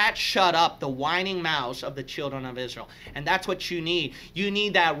 and that shut up the whining mouths of the children of Israel. And that's what you need. You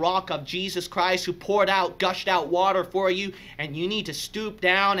need that rock of Jesus Christ who poured out, gushed out water for you, and you need to stoop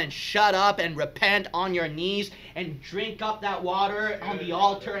down and shut up and repent on your knees and drink up that water on the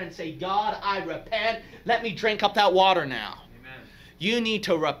altar and say, God, I repent. Let me drink up that water now. You need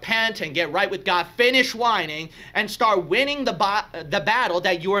to repent and get right with God. Finish whining and start winning the battle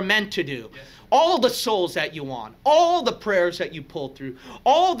that you are meant to do. Yes. All the souls that you want, all the prayers that you pulled through,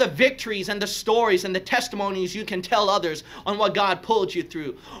 all the victories and the stories and the testimonies you can tell others on what God pulled you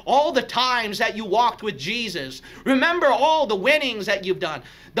through. All the times that you walked with Jesus. Remember all the winnings that you've done.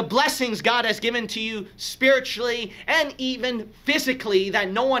 The blessings God has given to you spiritually and even physically that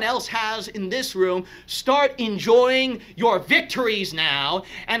no one else has in this room. Start enjoying your victories now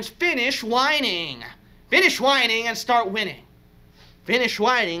and finish whining. Finish whining and start winning. Finish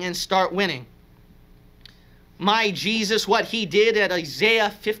whining and start winning. My Jesus, what he did at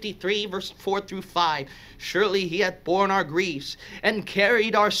Isaiah 53, verse 4 through 5. Surely he hath borne our griefs and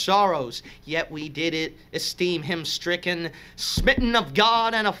carried our sorrows, yet we did it esteem him stricken, smitten of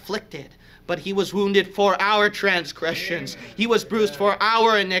God and afflicted. But he was wounded for our transgressions. He was bruised for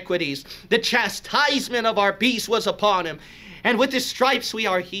our iniquities. The chastisement of our peace was upon him, and with his stripes we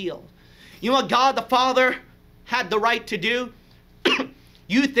are healed. You know what God the Father had the right to do?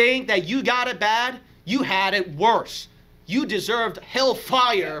 You think that you got it bad? You had it worse. You deserved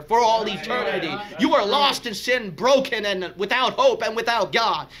hellfire for all eternity. You were lost in sin, broken and without hope and without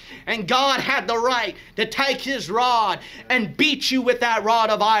God. And God had the right to take his rod and beat you with that rod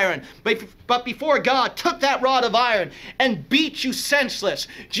of iron. But before God took that rod of iron and beat you senseless,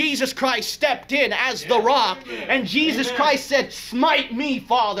 Jesus Christ stepped in as the rock. And Jesus Christ said, smite me,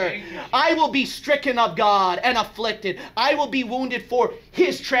 Father. I will be stricken of God and afflicted. I will be wounded for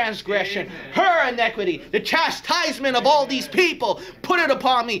his transgression, her iniquity, the chastisement of all these people. Put it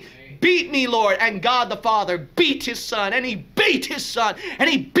upon me. Beat me, Lord. And God the Father beat his son, and he beat his son, and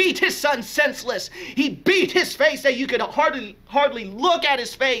he beat his son senseless. He beat his face that you could hardly look at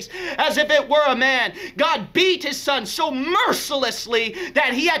his face as if it were a man. God beat his son so mercilessly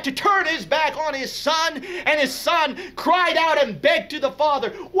that he had to turn his back on his son, and his son cried out and begged to the Father,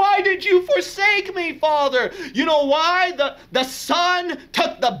 why did you forsake me, Father? You know why? The son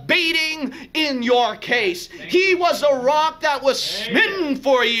took the beating in your case. He was a rock that was smitten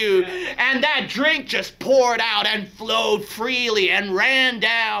for you. and that drink just poured out and flowed freely and ran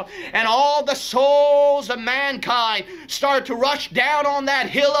down, and all the souls of mankind started to rush down on that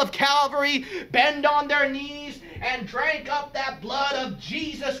hill of Calvary, bend on their knees, and drank up that blood of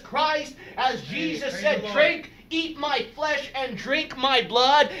Jesus Christ, as Jesus said, drink, eat my flesh and drink my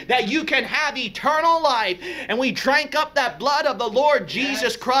blood, that you can have eternal life. And we drank up that blood of the Lord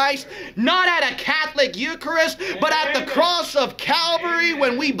Jesus Christ, not at a Catholic Eucharist, but at the cross of Calvary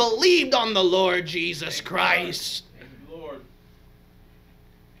when we believed on the Lord Jesus Christ. Lord.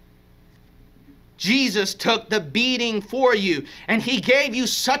 Jesus took the beating for you, and he gave you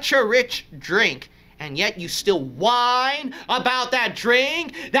such a rich drink. And yet you still whine about that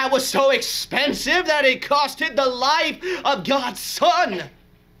drink that was so expensive that it costed the life of God's Son.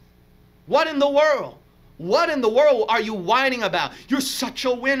 What in the world? What in the world are you whining about? You're such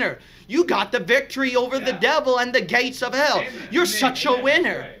a winner. You got the victory over the devil and the gates of hell. You're such a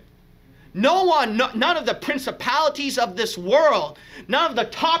winner. No one, none of the principalities of this world, none of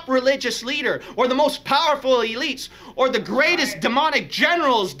the top religious leader or the most powerful elites or the greatest demonic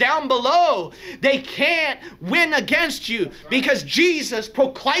generals down below, they can't win against you because Jesus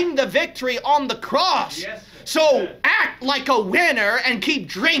proclaimed the victory on the cross. So act like a winner and keep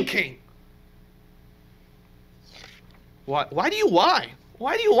drinking. Why do you whine?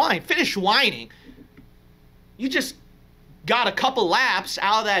 Why do you whine? Finish whining. You just got a couple laps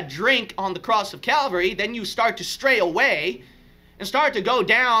out of that drink on the cross of Calvary, then you start to stray away and start to go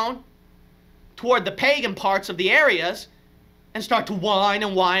down toward the pagan parts of the areas and start to whine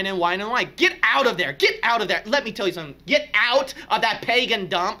and whine and whine and whine. Get out of there. Get out of there. Let me tell you something. Get out of that pagan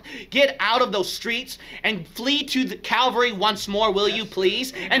dump. Get out of those streets and flee to the Calvary once more, will you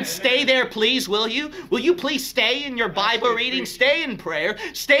please? And stay there, please, will you? Will you please stay in your Bible reading? Stay in prayer.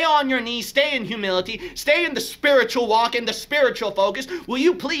 Stay on your knees. Stay in humility. Stay in the spiritual walk and the spiritual focus. Will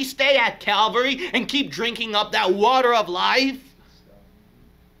you please stay at Calvary and keep drinking up that water of life?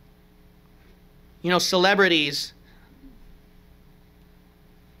 You know, celebrities,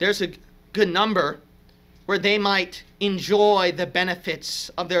 there's a good number where they might enjoy the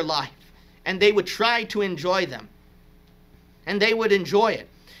benefits of their life, and they would try to enjoy them, and they would enjoy it.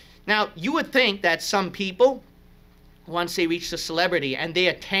 Now, you would think that some people, once they reach the celebrity and they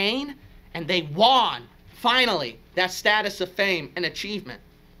attain and they won, finally, that status of fame and achievement,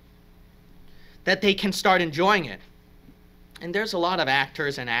 that they can start enjoying it. And there's a lot of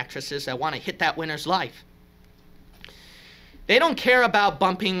actors and actresses that want to hit that winner's life. They don't care about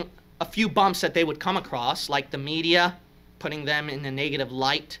bumping a few bumps that they would come across, like the media putting them in a negative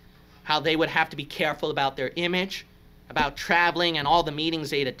light, how they would have to be careful about their image, about traveling and all the meetings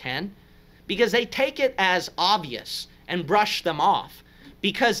they'd attend, because they take it as obvious and brush them off,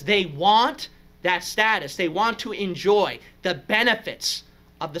 because they want that status. They want to enjoy the benefits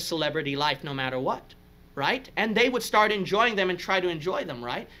of the celebrity life no matter what, right? And they would start enjoying them and try to enjoy them,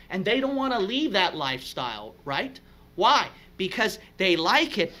 right? And they don't want to leave that lifestyle, right? Why? Because they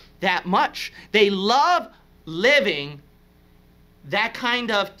like it that much. They love living that kind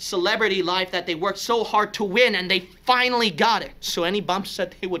of celebrity life that they worked so hard to win, and they finally got it. So any bumps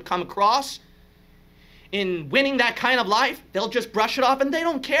that they would come across in winning that kind of life, they'll just brush it off and they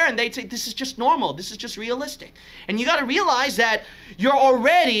don't care, and they'd say, this is just normal, this is just realistic. And you got to realize that you're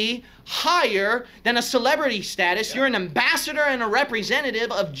already higher than a celebrity status. You're an ambassador and a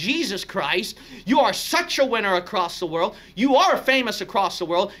representative of Jesus Christ. You are such a winner across the world. You are famous across the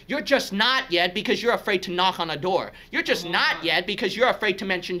world. You're just not yet because you're afraid to knock on a door. You're just not yet because you're afraid to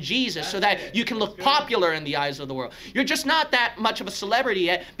mention Jesus so that you can look popular in the eyes of the world. You're just not that much of a celebrity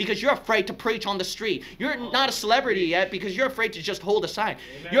yet because you're afraid to preach on the street. You're not a celebrity yet because you're afraid to just hold a sign.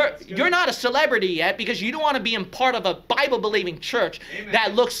 You're not a celebrity yet because you don't want to be in part of a Bible-believing church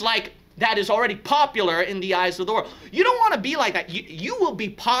that looks like that is already popular in the eyes of the world. You don't want to be like that. You will be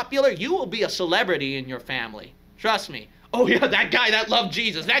popular. You will be a celebrity in your family. Trust me. Oh yeah, that guy that loved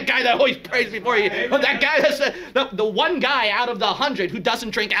Jesus. That guy that always prays before you. Oh, that guy that's the one guy out of the 100 who doesn't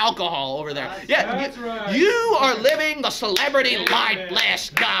drink alcohol over there. That's right. You are living the celebrity life, bless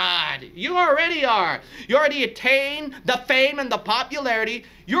God. You already are. You already attained the fame and the popularity.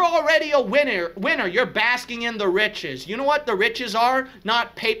 You're already a winner. You're basking in the riches. You know what the riches are?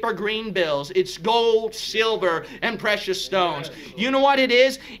 Not paper green bills. It's gold, silver, and precious stones. You know what it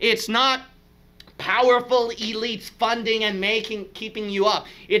is? It's not powerful elites funding and keeping you up.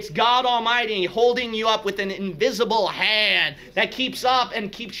 It's God Almighty holding you up with an invisible hand that keeps up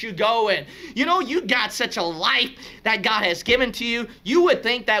and keeps you going. You know, you got such a life that God has given to you. You would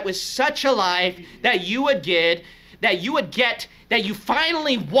think that was such a life that you would get, that you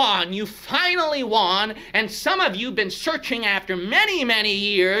finally won. You finally won. And some of you have been searching after many, many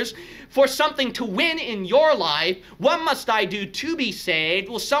years for something to win in your life. What must I do to be saved?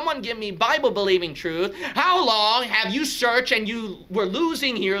 Will someone give me Bible-believing truth? How long have you searched and you were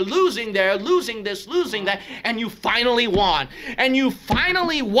losing here, losing there, losing this, losing that, and you finally won. And you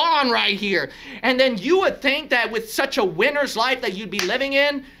finally won right here. And then you would think that with such a winner's life that you'd be living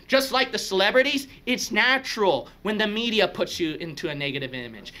in, just like the celebrities, it's natural when the media puts you into a negative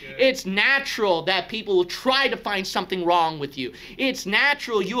image. It's natural that people will try to find something wrong with you. It's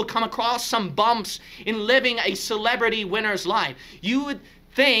natural you will come across some bumps in living a celebrity winner's life. You would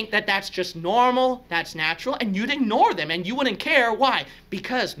think that that's just normal, that's natural, and you'd ignore them and you wouldn't care. Why?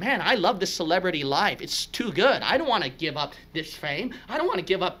 Because, man, I love this celebrity life. It's too good. I don't want to give up this fame. I don't want to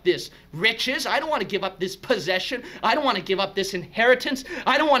give up this riches. I don't want to give up this possession. I don't want to give up this inheritance.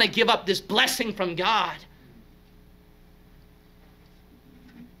 I don't want to give up this blessing from God.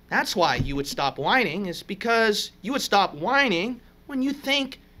 That's why you would stop whining, is because you would stop whining when you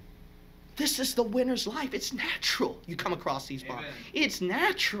think this is the winner's life. It's natural. You come across these bumps. It's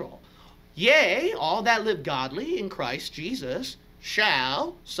natural. Yea, all that live godly in Christ Jesus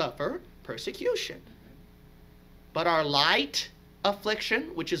shall suffer persecution. But our light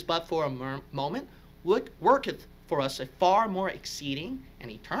affliction, which is but for a moment, worketh for us a far more exceeding and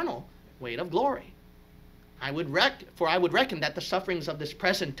eternal weight of glory. I would reckon that the sufferings of this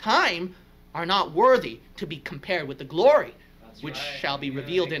present time are not worthy to be compared with the glory which shall be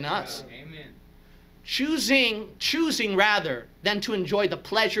revealed in us. Amen. Choosing rather than to enjoy the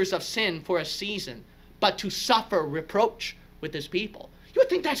pleasures of sin for a season, but to suffer reproach with his people. You would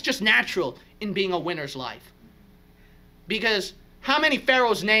think that's just natural in being a winner's life. Because how many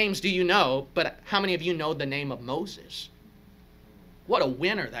Pharaoh's names do you know, but how many of you know the name of Moses? What a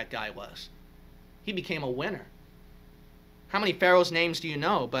winner that guy was. He became a winner. How many Pharaoh's names do you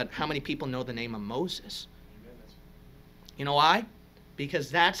know, but how many people know the name of Moses? You know why? Because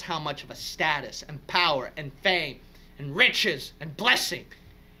that's how much of a status and power and fame and riches and blessing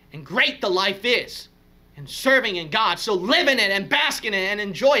and great the life is and serving in God. So live in it and bask in it and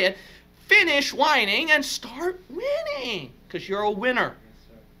enjoy it. Finish whining and start winning, because you're a winner.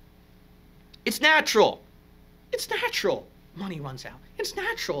 It's natural. It's natural. Money runs out. It's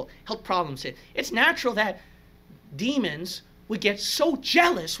natural. Health problems hit. It's natural that demons would get so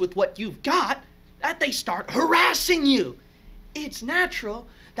jealous with what you've got that they start harassing you. It's natural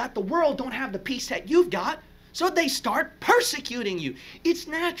that the world don't have the peace that you've got, so they start persecuting you. It's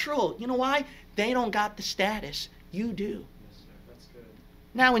natural. You know why? They don't got the status you do. Yes, sir. That's good.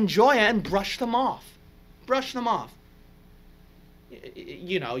 Now enjoy it and brush them off. Brush them off.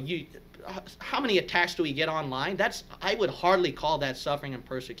 You know, how many attacks do we get online? I would hardly call that suffering and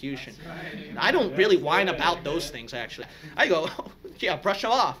persecution. Right. I don't really whine about those things, actually. I go, yeah, brush it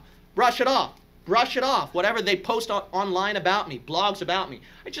off. Brush it off. Brush it off. Whatever they post online about me, blogs about me,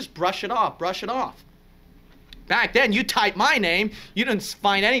 I just brush it off. Brush it off. Back then, you type my name, you didn't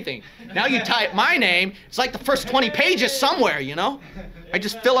find anything. Now you type my name, it's like the first 20 pages somewhere, you know? I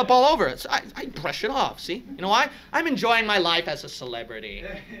just fill up all over it. So I brush it off, see? You know why? I'm enjoying my life as a celebrity.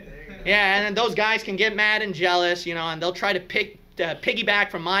 Yeah, and then those guys can get mad and jealous, you know, and they'll try to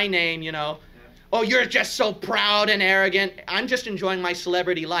piggyback from my name, you know. Oh, you're just so proud and arrogant. I'm just enjoying my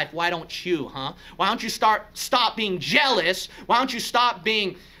celebrity life. Why don't you, huh? Why don't you stop being jealous? Why don't you stop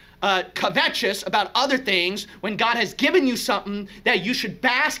being covetous about other things when God has given you something that you should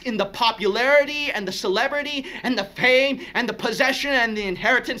bask in the popularity and the celebrity and the fame and the possession and the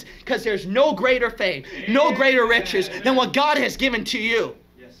inheritance, because there's no greater fame, no greater riches than what God has given to you.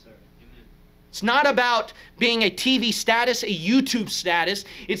 Yes, sir. It's not about being a TV status, a YouTube status.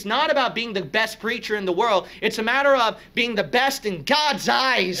 It's not about being the best preacher in the world. It's a matter of being the best in God's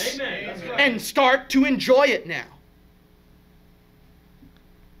eyes. Amen. That's right. And start to enjoy it now.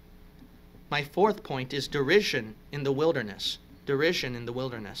 My fourth point is derision in the wilderness. Derision in the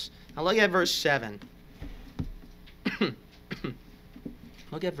wilderness. Now look at verse 7.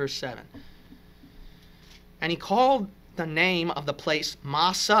 Look at verse 7. And he called the name of the place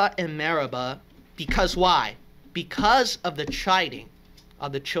Massa and Meribah, because why? Because of the chiding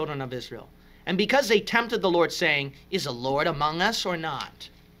of the children of Israel. And because they tempted the Lord, saying, is the Lord among us or not?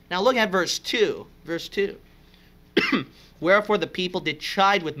 Now look at verse 2. Verse 2. Wherefore the people did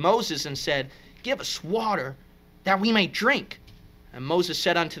chide with Moses and said, give us water, that we may drink. And Moses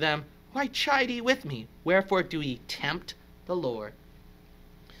said unto them, why chide ye with me? Wherefore do ye tempt the Lord?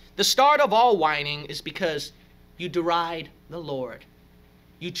 The start of all whining is because you deride the Lord.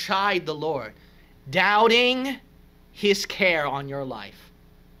 You chide the Lord, doubting his care on your life.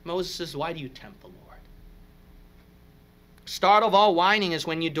 Moses says, why do you tempt the Lord? Start of all whining is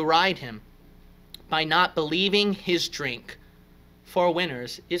when you deride him by not believing his drink for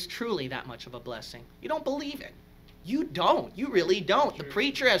winners is truly that much of a blessing. You don't believe it. You don't. You really don't. The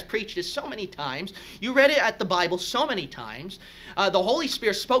preacher has preached this so many times. You read it at the Bible so many times. The Holy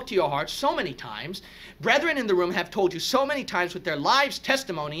Spirit spoke to your heart so many times. Brethren in the room have told you so many times with their lives'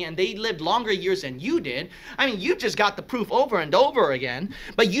 testimony, and they lived longer years than you did. I mean, you just got the proof over and over again,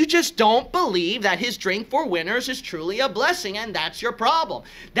 but you just don't believe that his drink for winners is truly a blessing, and that's your problem.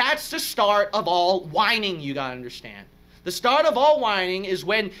 That's the start of all whining, you got to understand. The start of all whining is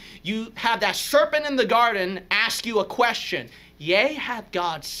when you have that serpent in the garden ask you a question. Yea, hath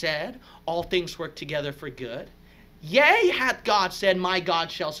God said, all things work together for good? Yea, hath God said, my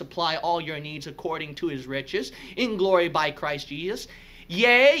God shall supply all your needs according to his riches in glory by Christ Jesus?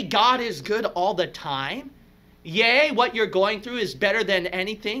 Yea, God is good all the time? Yea, what you're going through is better than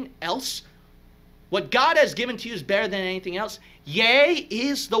anything else? What God has given to you is better than anything else? Yea,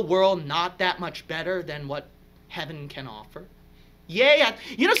 is the world not that much better than what heaven can offer? Yeah,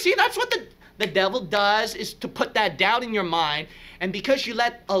 you know, see, that's what the devil does, is to put that doubt in your mind. And because you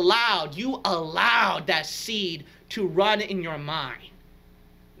allowed that seed to run in your mind,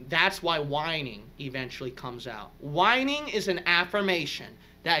 that's why whining eventually comes out. Whining is an affirmation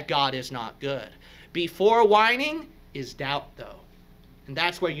that God is not good. Before whining is doubt, though. And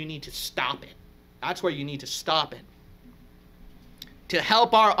that's where you need to stop it. That's where you need to stop it. To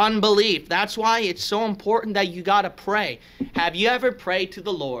help our unbelief. That's why it's so important that you got to pray. Have you ever prayed to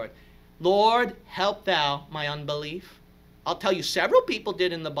the Lord, Lord, help thou my unbelief? I'll tell you, several people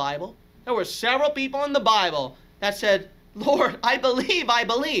did in the Bible. There were several people in the Bible that said, Lord, I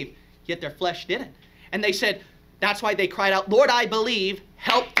believe. Yet their flesh didn't. And they said, that's why they cried out, Lord, I believe,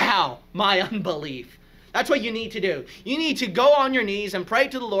 help thou my unbelief. That's what you need to do. You need to go on your knees and pray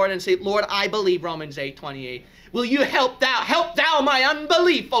to the Lord and say, Lord, I believe, Romans 8:28. Will you help thou my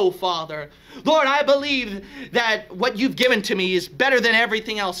unbelief, O Father? Lord, I believe that what you've given to me is better than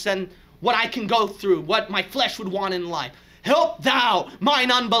everything else and what I can go through, what my flesh would want in life. Help thou mine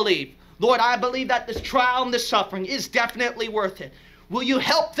unbelief. Lord, I believe that this trial and this suffering is definitely worth it. Will you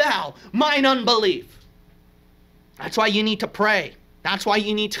help thou mine unbelief? That's why you need to pray. That's why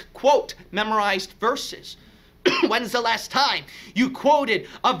you need to quote memorized verses. When's the last time you quoted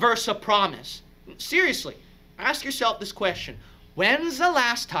a verse of promise? Seriously, ask yourself this question. When's the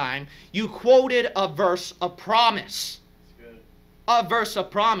last time you quoted a verse of promise? That's good. A verse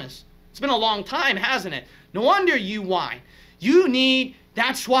of promise. It's been a long time, hasn't it? No wonder you whine.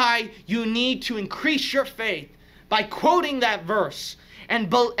 That's why you need to increase your faith by quoting that verse. And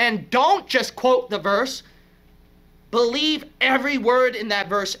don't just quote the verse. Believe every word in that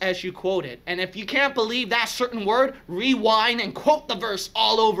verse as you quote it. And if you can't believe that certain word, rewind and quote the verse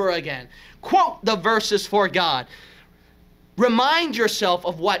all over again. Quote the verses for God. Remind yourself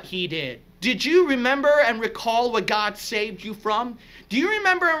of what he did. Did you remember and recall what God saved you from? Do you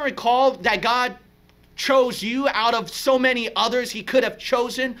remember and recall that God chose you out of so many others he could have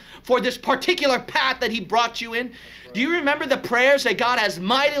chosen for this particular path that he brought you in? Do you remember the prayers that God has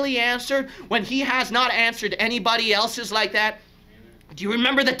mightily answered when he has not answered anybody else's like that? Do you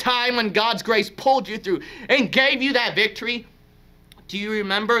remember the time when God's grace pulled you through and gave you that victory? Do you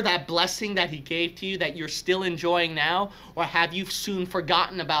remember that blessing that he gave to you that you're still enjoying now? Or have you soon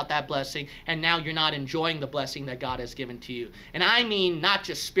forgotten about that blessing and now you're not enjoying the blessing that God has given to you? And I mean not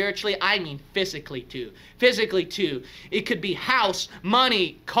just spiritually, I mean physically too. Physically too. It could be house,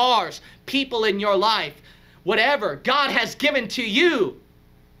 money, cars, people in your life. Whatever God has given to you.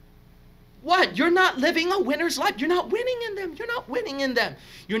 What? You're not living a winner's life. You're not winning in them. You're not winning in them.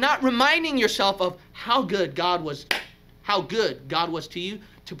 You're not reminding yourself of how good God was to you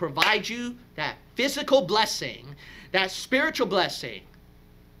to provide you that physical blessing, that spiritual blessing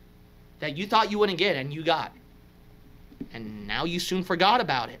that you thought you wouldn't get and you got. And now you soon forgot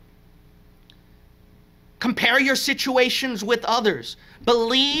about it. Compare your situations with others.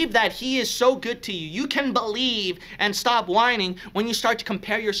 Believe that he is so good to you. You can believe and stop whining when you start to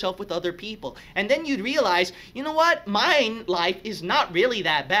compare yourself with other people. And then you realize, you know what? My life is not really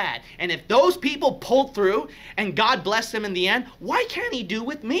that bad. And if those people pulled through and God blessed them in the end, why can't he do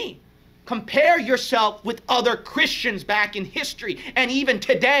with me? Compare yourself with other Christians back in history and even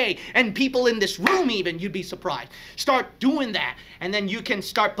today and people in this room even. You'd be surprised. Start doing that and then you can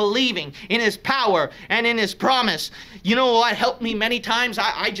start believing in his power and in his promise. You know what helped me many times?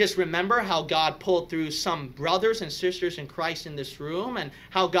 I just remember how God pulled through some brothers and sisters in Christ in this room and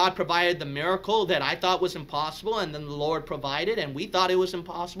how God provided the miracle that I thought was impossible and then the Lord provided and we thought it was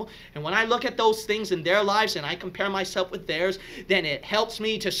impossible. And when I look at those things in their lives and I compare myself with theirs, then it helps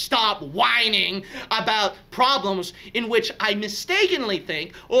me to stop whining about problems in which I mistakenly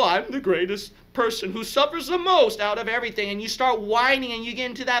think, oh, I'm the greatest person who suffers the most out of everything. And you start whining and you get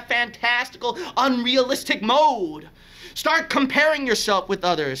into that fantastical, unrealistic mode. Start comparing yourself with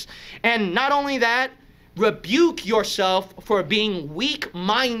others. And not only that, rebuke yourself for being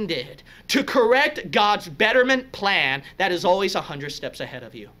weak-minded to correct God's betterment plan that is always 100 steps ahead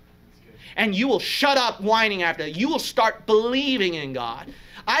of you. And you will shut up whining after that. You will start believing in God.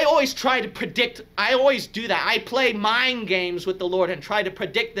 I always try to predict. I always do that. I play mind games with the Lord and try to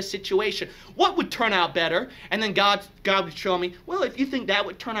predict the situation. What would turn out better? And then God would show me, well, if you think that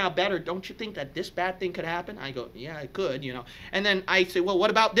would turn out better, don't you think that this bad thing could happen? I go, yeah, it could, you know. And then I say, well, what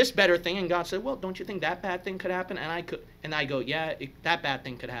about this better thing? And God said, well, don't you think that bad thing could happen? And I go, yeah, that bad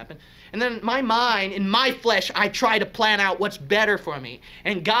thing could happen. And then my mind, in my flesh, I try to plan out what's better for me.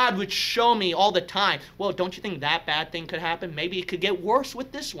 And God would show me all the time, well, don't you think that bad thing could happen? Maybe it could get worse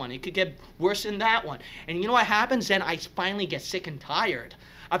with this one. It could get worse in that one. And you know what happens? Then I finally get sick and tired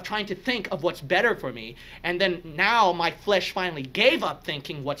of trying to think of what's better for me. And then now my flesh finally gave up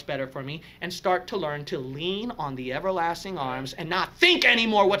thinking what's better for me and start to learn to lean on the everlasting arms and not think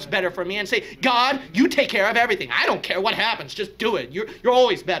anymore what's better for me and say, God, you take care of everything. I don't care what happens. Just do it. You're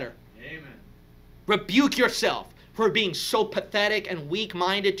always better. Amen. Rebuke yourself for being so pathetic and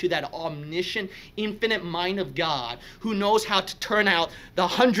weak-minded to that omniscient, infinite mind of God who knows how to turn out the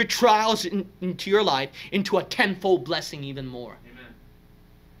 100 trials into your life into a tenfold blessing even more. Amen.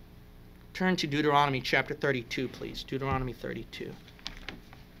 Turn to Deuteronomy chapter 32, please. Deuteronomy 32.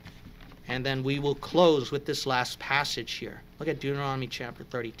 And then we will close with this last passage here. Look at Deuteronomy chapter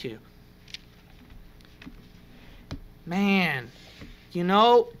 32. Man, you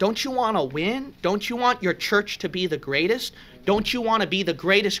know, don't you want to win? Don't you want your church to be the greatest? Don't you want to be the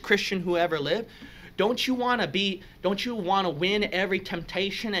greatest Christian who ever lived? Don't you want to win every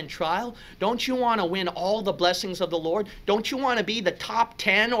temptation and trial? Don't you want to win all the blessings of the Lord? Don't you want to be the top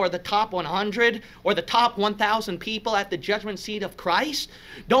 10 or the top 100 or the top 1,000 people at the judgment seat of Christ?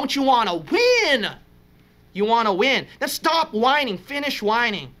 Don't you want to win? You want to win. Then stop whining. Finish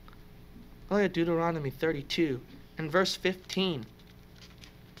whining. Look at Deuteronomy 32 and verse 15.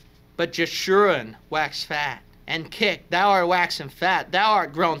 But Jeshurun wax fat, and kick, thou art waxen fat, thou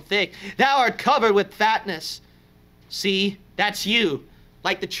art grown thick, thou art covered with fatness. See, that's you,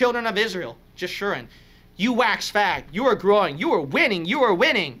 like the children of Israel, Jeshurun. You wax fat, you are growing, you are winning, you are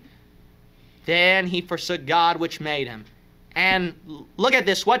winning. Then he forsook God which made him. And look at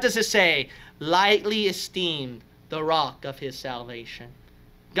this, what does it say? Lightly esteemed the rock of his salvation.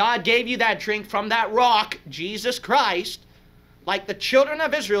 God gave you that drink from that rock, Jesus Christ, like the children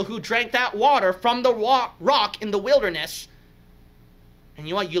of Israel who drank that water from the rock in the wilderness. And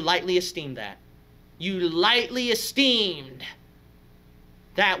you know what? You lightly esteemed that. You lightly esteemed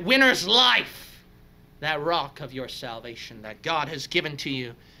that winner's life, that rock of your salvation that God has given to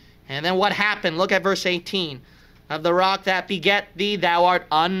you. And then what happened? Look at verse 18. Of the rock that beget thee, thou art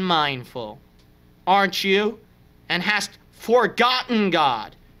unmindful. Aren't you? And hast forgotten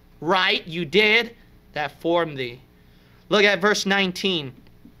God. Right, you did. That formed thee. Look at verse 19.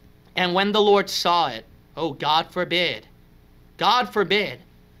 And when the Lord saw it, oh, God forbid,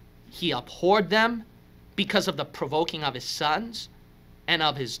 he abhorred them because of the provoking of his sons and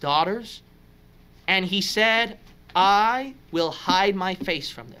of his daughters. And he said, I will hide my face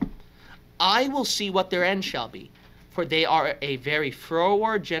from them. I will see what their end shall be. For they are a very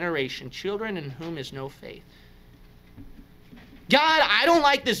froward generation, children in whom is no faith. God, I don't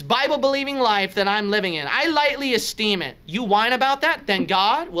like this Bible-believing life that I'm living in. I lightly esteem it. You whine about that, then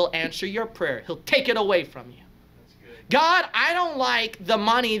God will answer your prayer. He'll take it away from you. That's good. God, I don't like the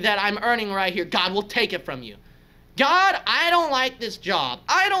money that I'm earning right here. God will take it from you. God, I don't like this job.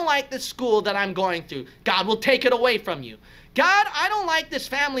 I don't like this school that I'm going through. God will take it away from you. God, I don't like this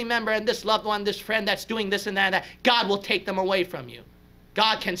family member and this loved one, this friend that's doing this and that and that. God will take them away from you.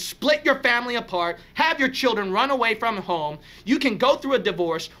 God can split your family apart, have your children run away from home. You can go through a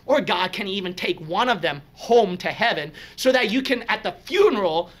divorce, or God can even take one of them home to heaven so that you can, at the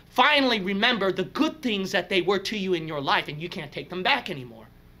funeral, finally remember the good things that they were to you in your life, and you can't take them back anymore.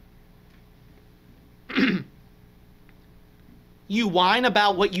 You whine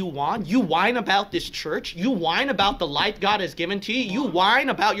about what you want. You whine about this church. You whine about the life God has given to you. You whine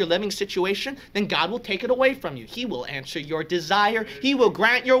about your living situation. Then God will take it away from you. He will answer your desire. He will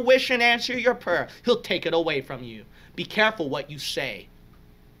grant your wish and answer your prayer. He'll take it away from you. Be careful what you say.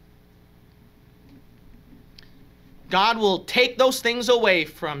 God will take those things away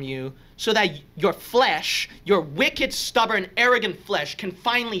from you so that your flesh, your wicked, stubborn, arrogant flesh, can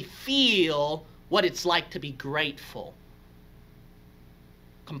finally feel what it's like to be grateful.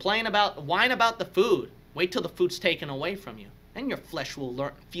 Whine about the food. Wait till the food's taken away from you. And your flesh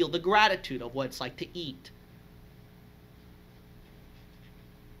will feel the gratitude of what it's like to eat.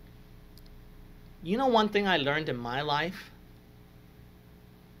 You know one thing I learned in my life?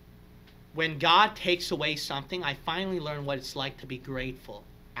 When God takes away something, I finally learned what it's like to be grateful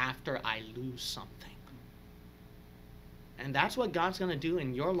after I lose something. And that's what God's going to do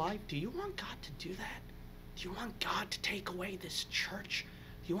in your life. Do you want God to do that? Do you want God to take away this church?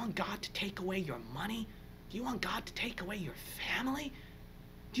 Do you want God to take away your money? Do you want God to take away your family?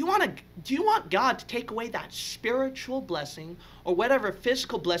 Do you want God to take away that spiritual blessing or whatever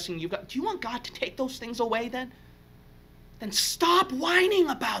physical blessing you've got? Do you want God to take those things away then? Then stop whining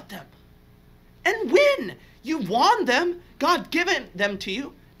about them and win. You won them. God given them to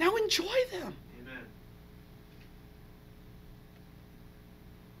you. Now enjoy them. Amen.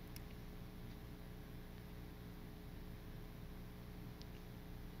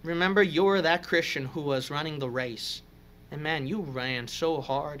 Remember, you were that Christian who was running the race. And man, you ran so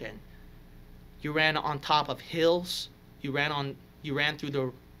hard, and you ran on top of hills. You ran through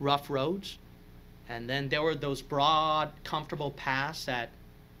the rough roads. And then there were those broad, comfortable paths that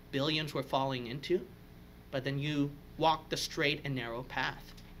billions were falling into. But then you walked the straight and narrow path.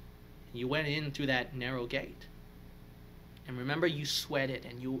 You went in through that narrow gate. And remember, you sweated,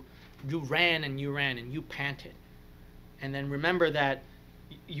 and you ran and you ran and you panted. And then remember that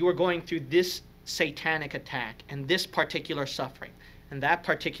you were going through this satanic attack and this particular suffering and that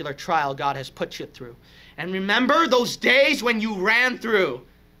particular trial God has put you through. And remember those days when you ran through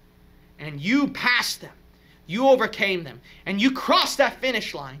and you passed them. You overcame them and you crossed that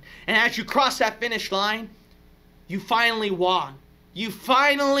finish line. And as you crossed that finish line, you finally won. You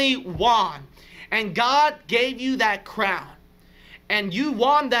finally won. And God gave you that crown. And you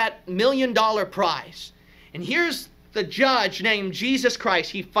won that $1 million prize. And here's the judge named Jesus Christ.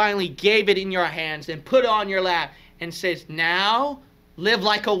 He finally gave it in your hands and put it on your lap and says, now live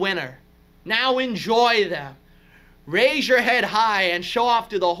like a winner. Now enjoy them. Raise your head high and show off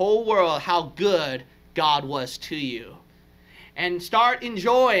to the whole world how good God was to you. And start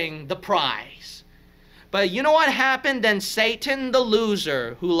enjoying the prize. But you know what happened? Then Satan, the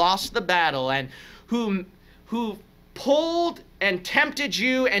loser, who lost the battle and who pulled and tempted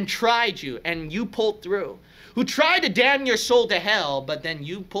you and tried you, and you pulled through. Who tried to damn your soul to hell, but then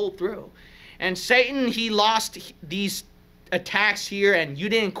you pulled through. And Satan, he lost these attacks here, and you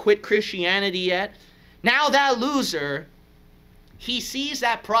didn't quit Christianity yet. Now that loser, he sees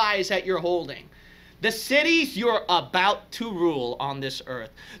that prize that you're holding. The cities you're about to rule on this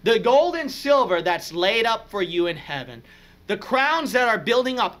earth. The gold and silver that's laid up for you in heaven. The crowns that are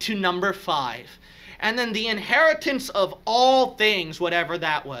building up to number 5. And then the inheritance of all things, whatever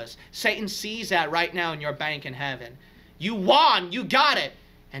that was. Satan sees that right now in your bank in heaven. You won. You got it.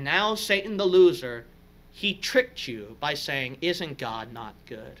 And now Satan the loser, he tricked you by saying, isn't God not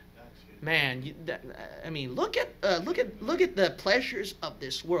good? Man, I mean, look at the pleasures of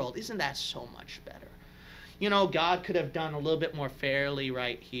this world. Isn't that so much better? You know, God could have done a little bit more fairly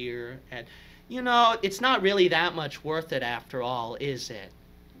right here. And, you know, it's not really that much worth it after all, is it?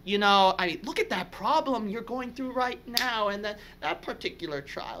 You know, I mean, look at that problem you're going through right now and that particular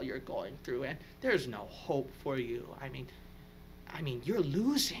trial you're going through, and there's no hope for you. I mean, you're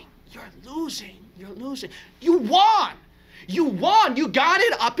losing. You're losing. You're losing. You won. You won. You got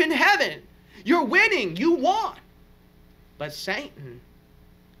it up in heaven. You're winning. You won. But Satan,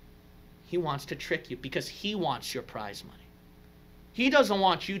 he wants to trick you because he wants your prize money. He doesn't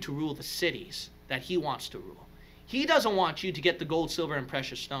want you to rule the cities that he wants to rule. He doesn't want you to get the gold, silver, and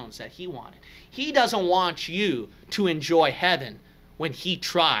precious stones that he wanted. He doesn't want you to enjoy heaven when he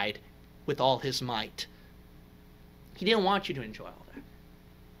tried with all his might. He didn't want you to enjoy all that.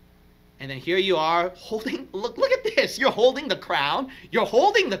 And then here you are holding, look at this. You're holding the crown. You're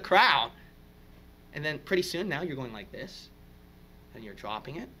holding the crown. And then pretty soon now you're going like this. And you're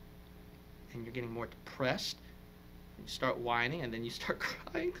dropping it. And you're getting more depressed. And you start whining and then you start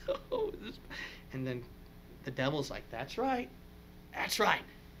crying. And then the devil's like, that's right. That's right.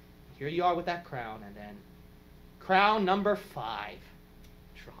 Here you are with that crown. And then crown number 5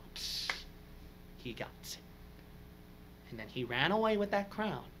 drops. He got it. And then he ran away with that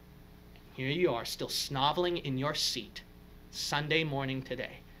crown. Here you are still snoveling in your seat Sunday morning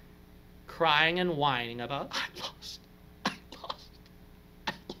today, crying and whining about, I lost. I lost.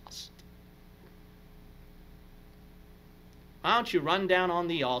 I lost. Why don't you run down on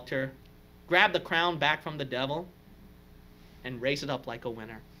the altar, grab the crown back from the devil, and raise it up like a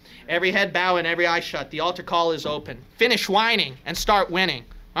winner. Every head bow and every eye shut. The altar call is open. Finish whining and start winning.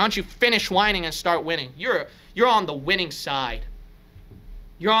 Why don't you finish whining and start winning? You're on the winning side.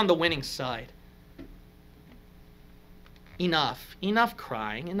 You're on the winning side. Enough. Enough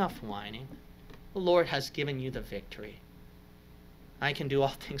crying. Enough whining. The Lord has given you the victory. I can do all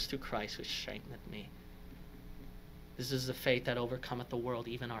things through Christ who strengtheneth me. This is the faith that overcometh the world,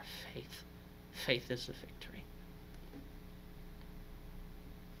 even our faith. Faith is the victory.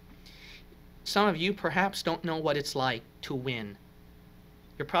 Some of you perhaps don't know what it's like to win.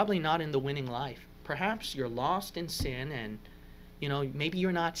 You're probably not in the winning life. Perhaps you're lost in sin and, maybe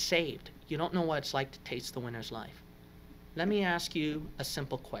you're not saved. You don't know what it's like to taste the winner's life. Let me ask you a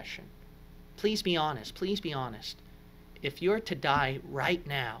simple question. Please be honest. Please be honest. If you're to die right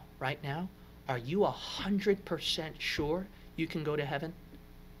now, are you 100% sure you can go to heaven?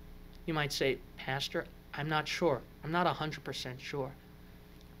 You might say, Pastor, I'm not sure. I'm not 100% sure.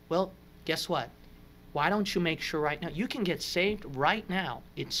 Well, guess what? Why don't you make sure right now? You can get saved right now.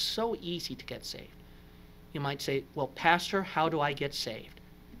 It's so easy to get saved. You might say, well, Pastor, how do I get saved?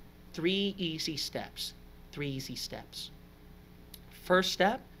 3 easy steps. 3 easy steps. First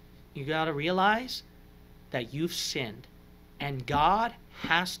step, you got to realize that you've sinned. And God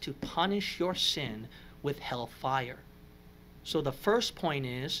has to punish your sin with hellfire. So the first point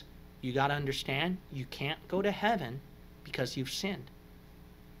is, you got to understand you can't go to heaven because you've sinned.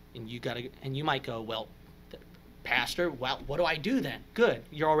 And you might go, well, Pastor, well, what do I do then? Good.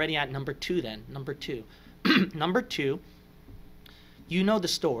 You're already at number 2 then. Number 2. Number 2, you know the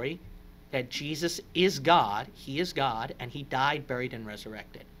story that Jesus is God. He is God, and he died, buried, and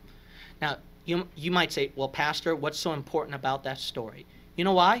resurrected. Now, you might say, well, Pastor, what's so important about that story? You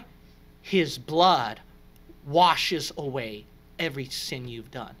know why? His blood washes away every sin you've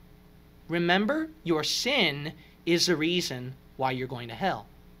done. Remember, your sin is the reason why you're going to hell.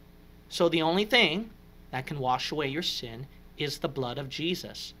 So the only thing that can wash away your sin is the blood of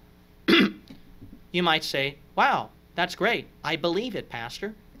Jesus. You might say, wow, that's great. I believe it,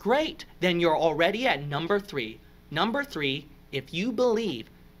 Pastor. Great. Then you're already at number 3. Number 3, if you believe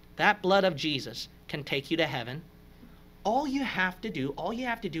that blood of Jesus can take you to heaven, all you have to do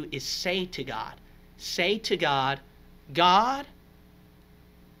is say to God, God,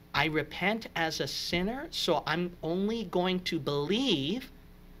 I repent as a sinner, so I'm only going to believe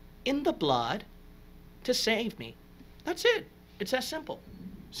in the blood to save me. That's it. It's that simple.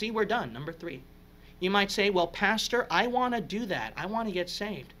 See, we're done. Number 3. You might say, well, Pastor, I want to do that. I want to get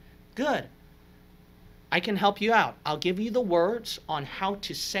saved. Good. I can help you out. I'll give you the words on how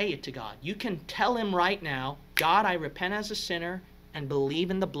to say it to God. You can tell him right now, God, I repent as a sinner and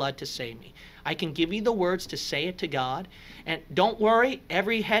believe in the blood to save me. I can give you the words to say it to God. And don't worry,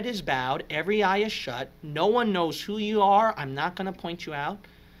 every head is bowed, every eye is shut. No one knows who you are. I'm not going to point you out.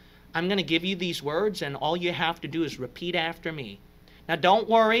 I'm going to give you these words, and all you have to do is repeat after me. Now, don't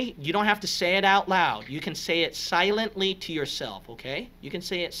worry. You don't have to say it out loud. You can say it silently to yourself, okay? You can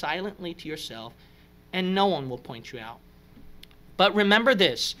say it silently to yourself, and no one will point you out. But remember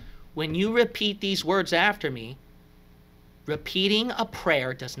this. When you repeat these words after me, repeating a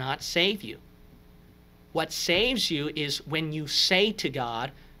prayer does not save you. What saves you is when you say to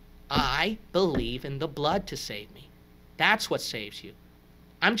God, I believe in the blood to save me. That's what saves you.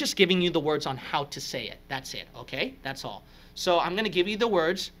 I'm just giving you the words on how to say it. That's it, okay? That's all. So I'm going to give you the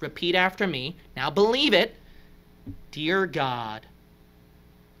words. Repeat after me. Now believe it. Dear God,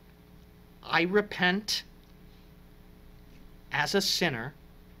 I repent as a sinner.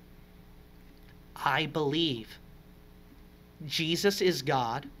 I believe Jesus is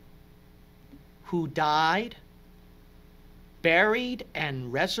God who died, buried,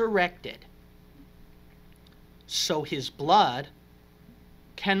 and resurrected so his blood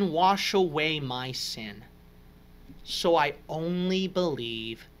can wash away my sin. So I only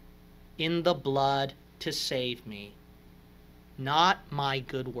believe in the blood to save me, not my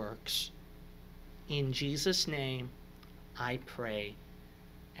good works. In Jesus' name, I pray.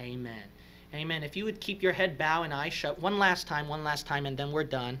 Amen. Amen. If you would keep your head bowed and eyes shut one last time, and then we're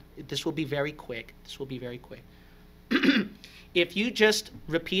done. This will be very quick. If you just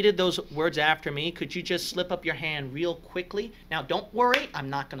repeated those words after me, could you just slip up your hand real quickly? Now, don't worry. I'm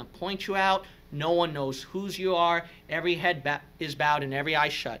not going to point you out. No one knows whose you are. Every head is bowed and every eye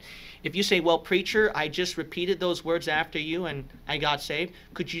shut. If you say, well, preacher, I just repeated those words after you and I got saved,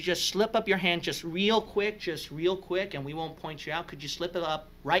 could you just slip up your hand just real quick, and we won't point you out? Could you slip it up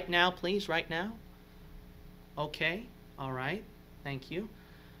right now, please, right now? Okay. All right. Thank you.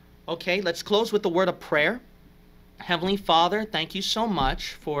 Okay, let's close with the word of prayer. Heavenly Father, thank you so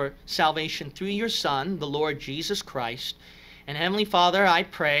much for salvation through your Son, the Lord Jesus Christ. And Heavenly Father, I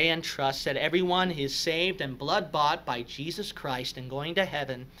pray and trust that everyone is saved and blood-bought by Jesus Christ and going to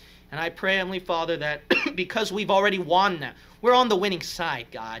heaven. And I pray, Heavenly Father, that because we've already won now, we're on the winning side,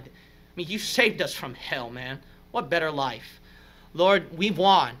 God. I mean, you saved us from hell, man. What better life? Lord, we've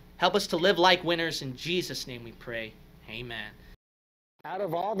won. Help us to live like winners. In Jesus' name we pray. Amen. Out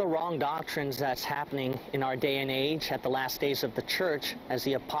of all the wrong doctrines that's happening in our day and age at the last days of the church, as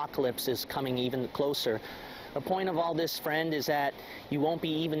the apocalypse is coming even closer, the point of all this, friend, is that you won't be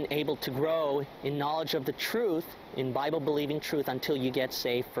even able to grow in knowledge of the truth, in Bible-believing truth, until you get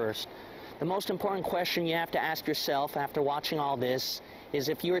saved first. The most important question you have to ask yourself after watching all this is,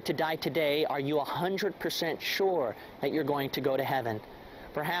 if you were to die today, are you 100% sure that you're going to go to heaven?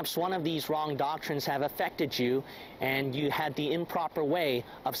 Perhaps one of these wrong doctrines have affected you, and you had the improper way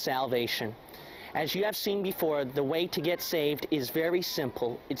of salvation. As you have seen before, the way to get saved is very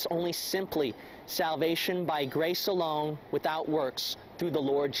simple. It's only simply salvation by grace alone, without works, through the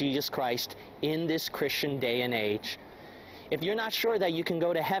Lord Jesus Christ in this Christian day and age. If you're not sure that you can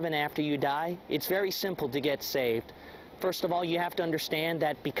go to heaven after you die, it's very simple to get saved. First of all, you have to understand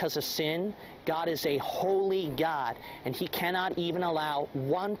that because of sin, God is a holy God, and He cannot even allow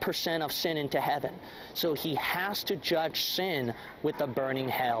 1% of sin into heaven. So He has to judge sin with a burning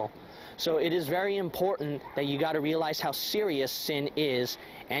hell. So it is very important that you got to realize how serious sin is,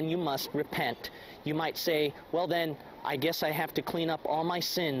 and you must repent. You might say, well then, I guess I have to clean up all my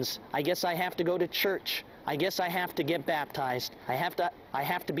sins. I guess I have to go to church. I guess I have to get baptized. I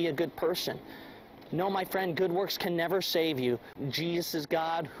have to be a good person. No, my friend, good works can never save you. Jesus is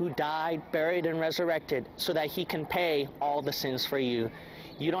God who died, buried, and resurrected so that He can pay all the sins for you.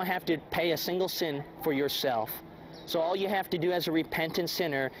 You don't have to pay a single sin for yourself. So all you have to do as a repentant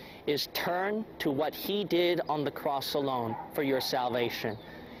sinner is turn to what He did on the cross alone for your salvation.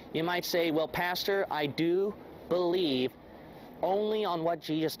 You might say, well, Pastor, I do believe only on what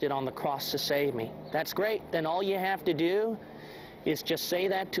Jesus did on the cross to save me. That's great. Then all you have to do is just say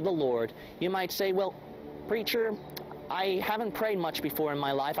that to the Lord. You might say, well, preacher, I haven't prayed much before in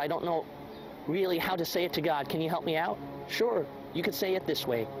my life. I don't know really how to say it to God. Can you help me out? Sure. You could say it this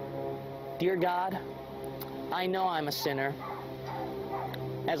way. Dear God, I know I'm a sinner.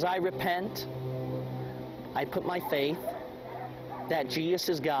 As I repent, I put my faith that Jesus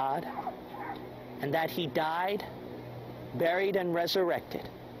is God and that He died, buried, and resurrected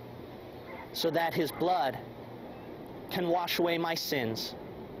so that His blood can wash away my sins.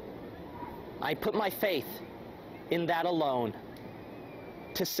 I put my faith in that alone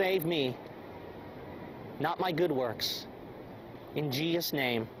to save me, not my good works. In Jesus'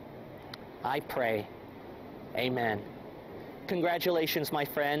 name, I pray. Amen. Congratulations, my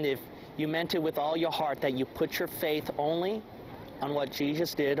friend. If you meant it with all your heart that you put your faith only on what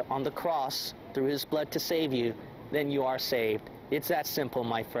Jesus did on the cross through His blood to save you, then you are saved. It's that simple,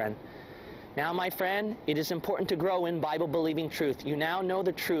 my friend. Now, my friend, it is important to grow in Bible-believing truth. You now know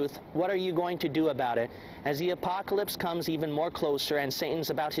the truth. What are you going to do about it? As the apocalypse comes even more closer and Satan's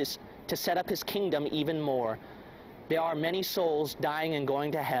about to set up his kingdom even more, there are many souls dying and going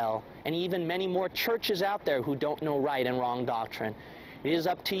to hell, and even many more churches out there who don't know right and wrong doctrine. It is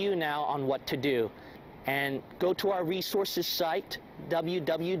up to you now on what to do. And go to our resources site,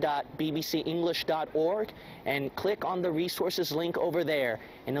 www.bbcenglish.org, and click on the resources link over there,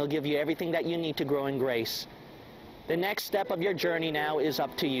 and it'll give you everything that you need to grow in grace. The next step of your journey now is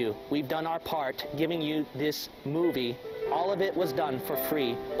up to you. We've done our part, giving you this movie. All of it was done for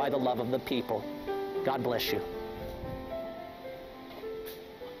free by the love of the people. God bless you.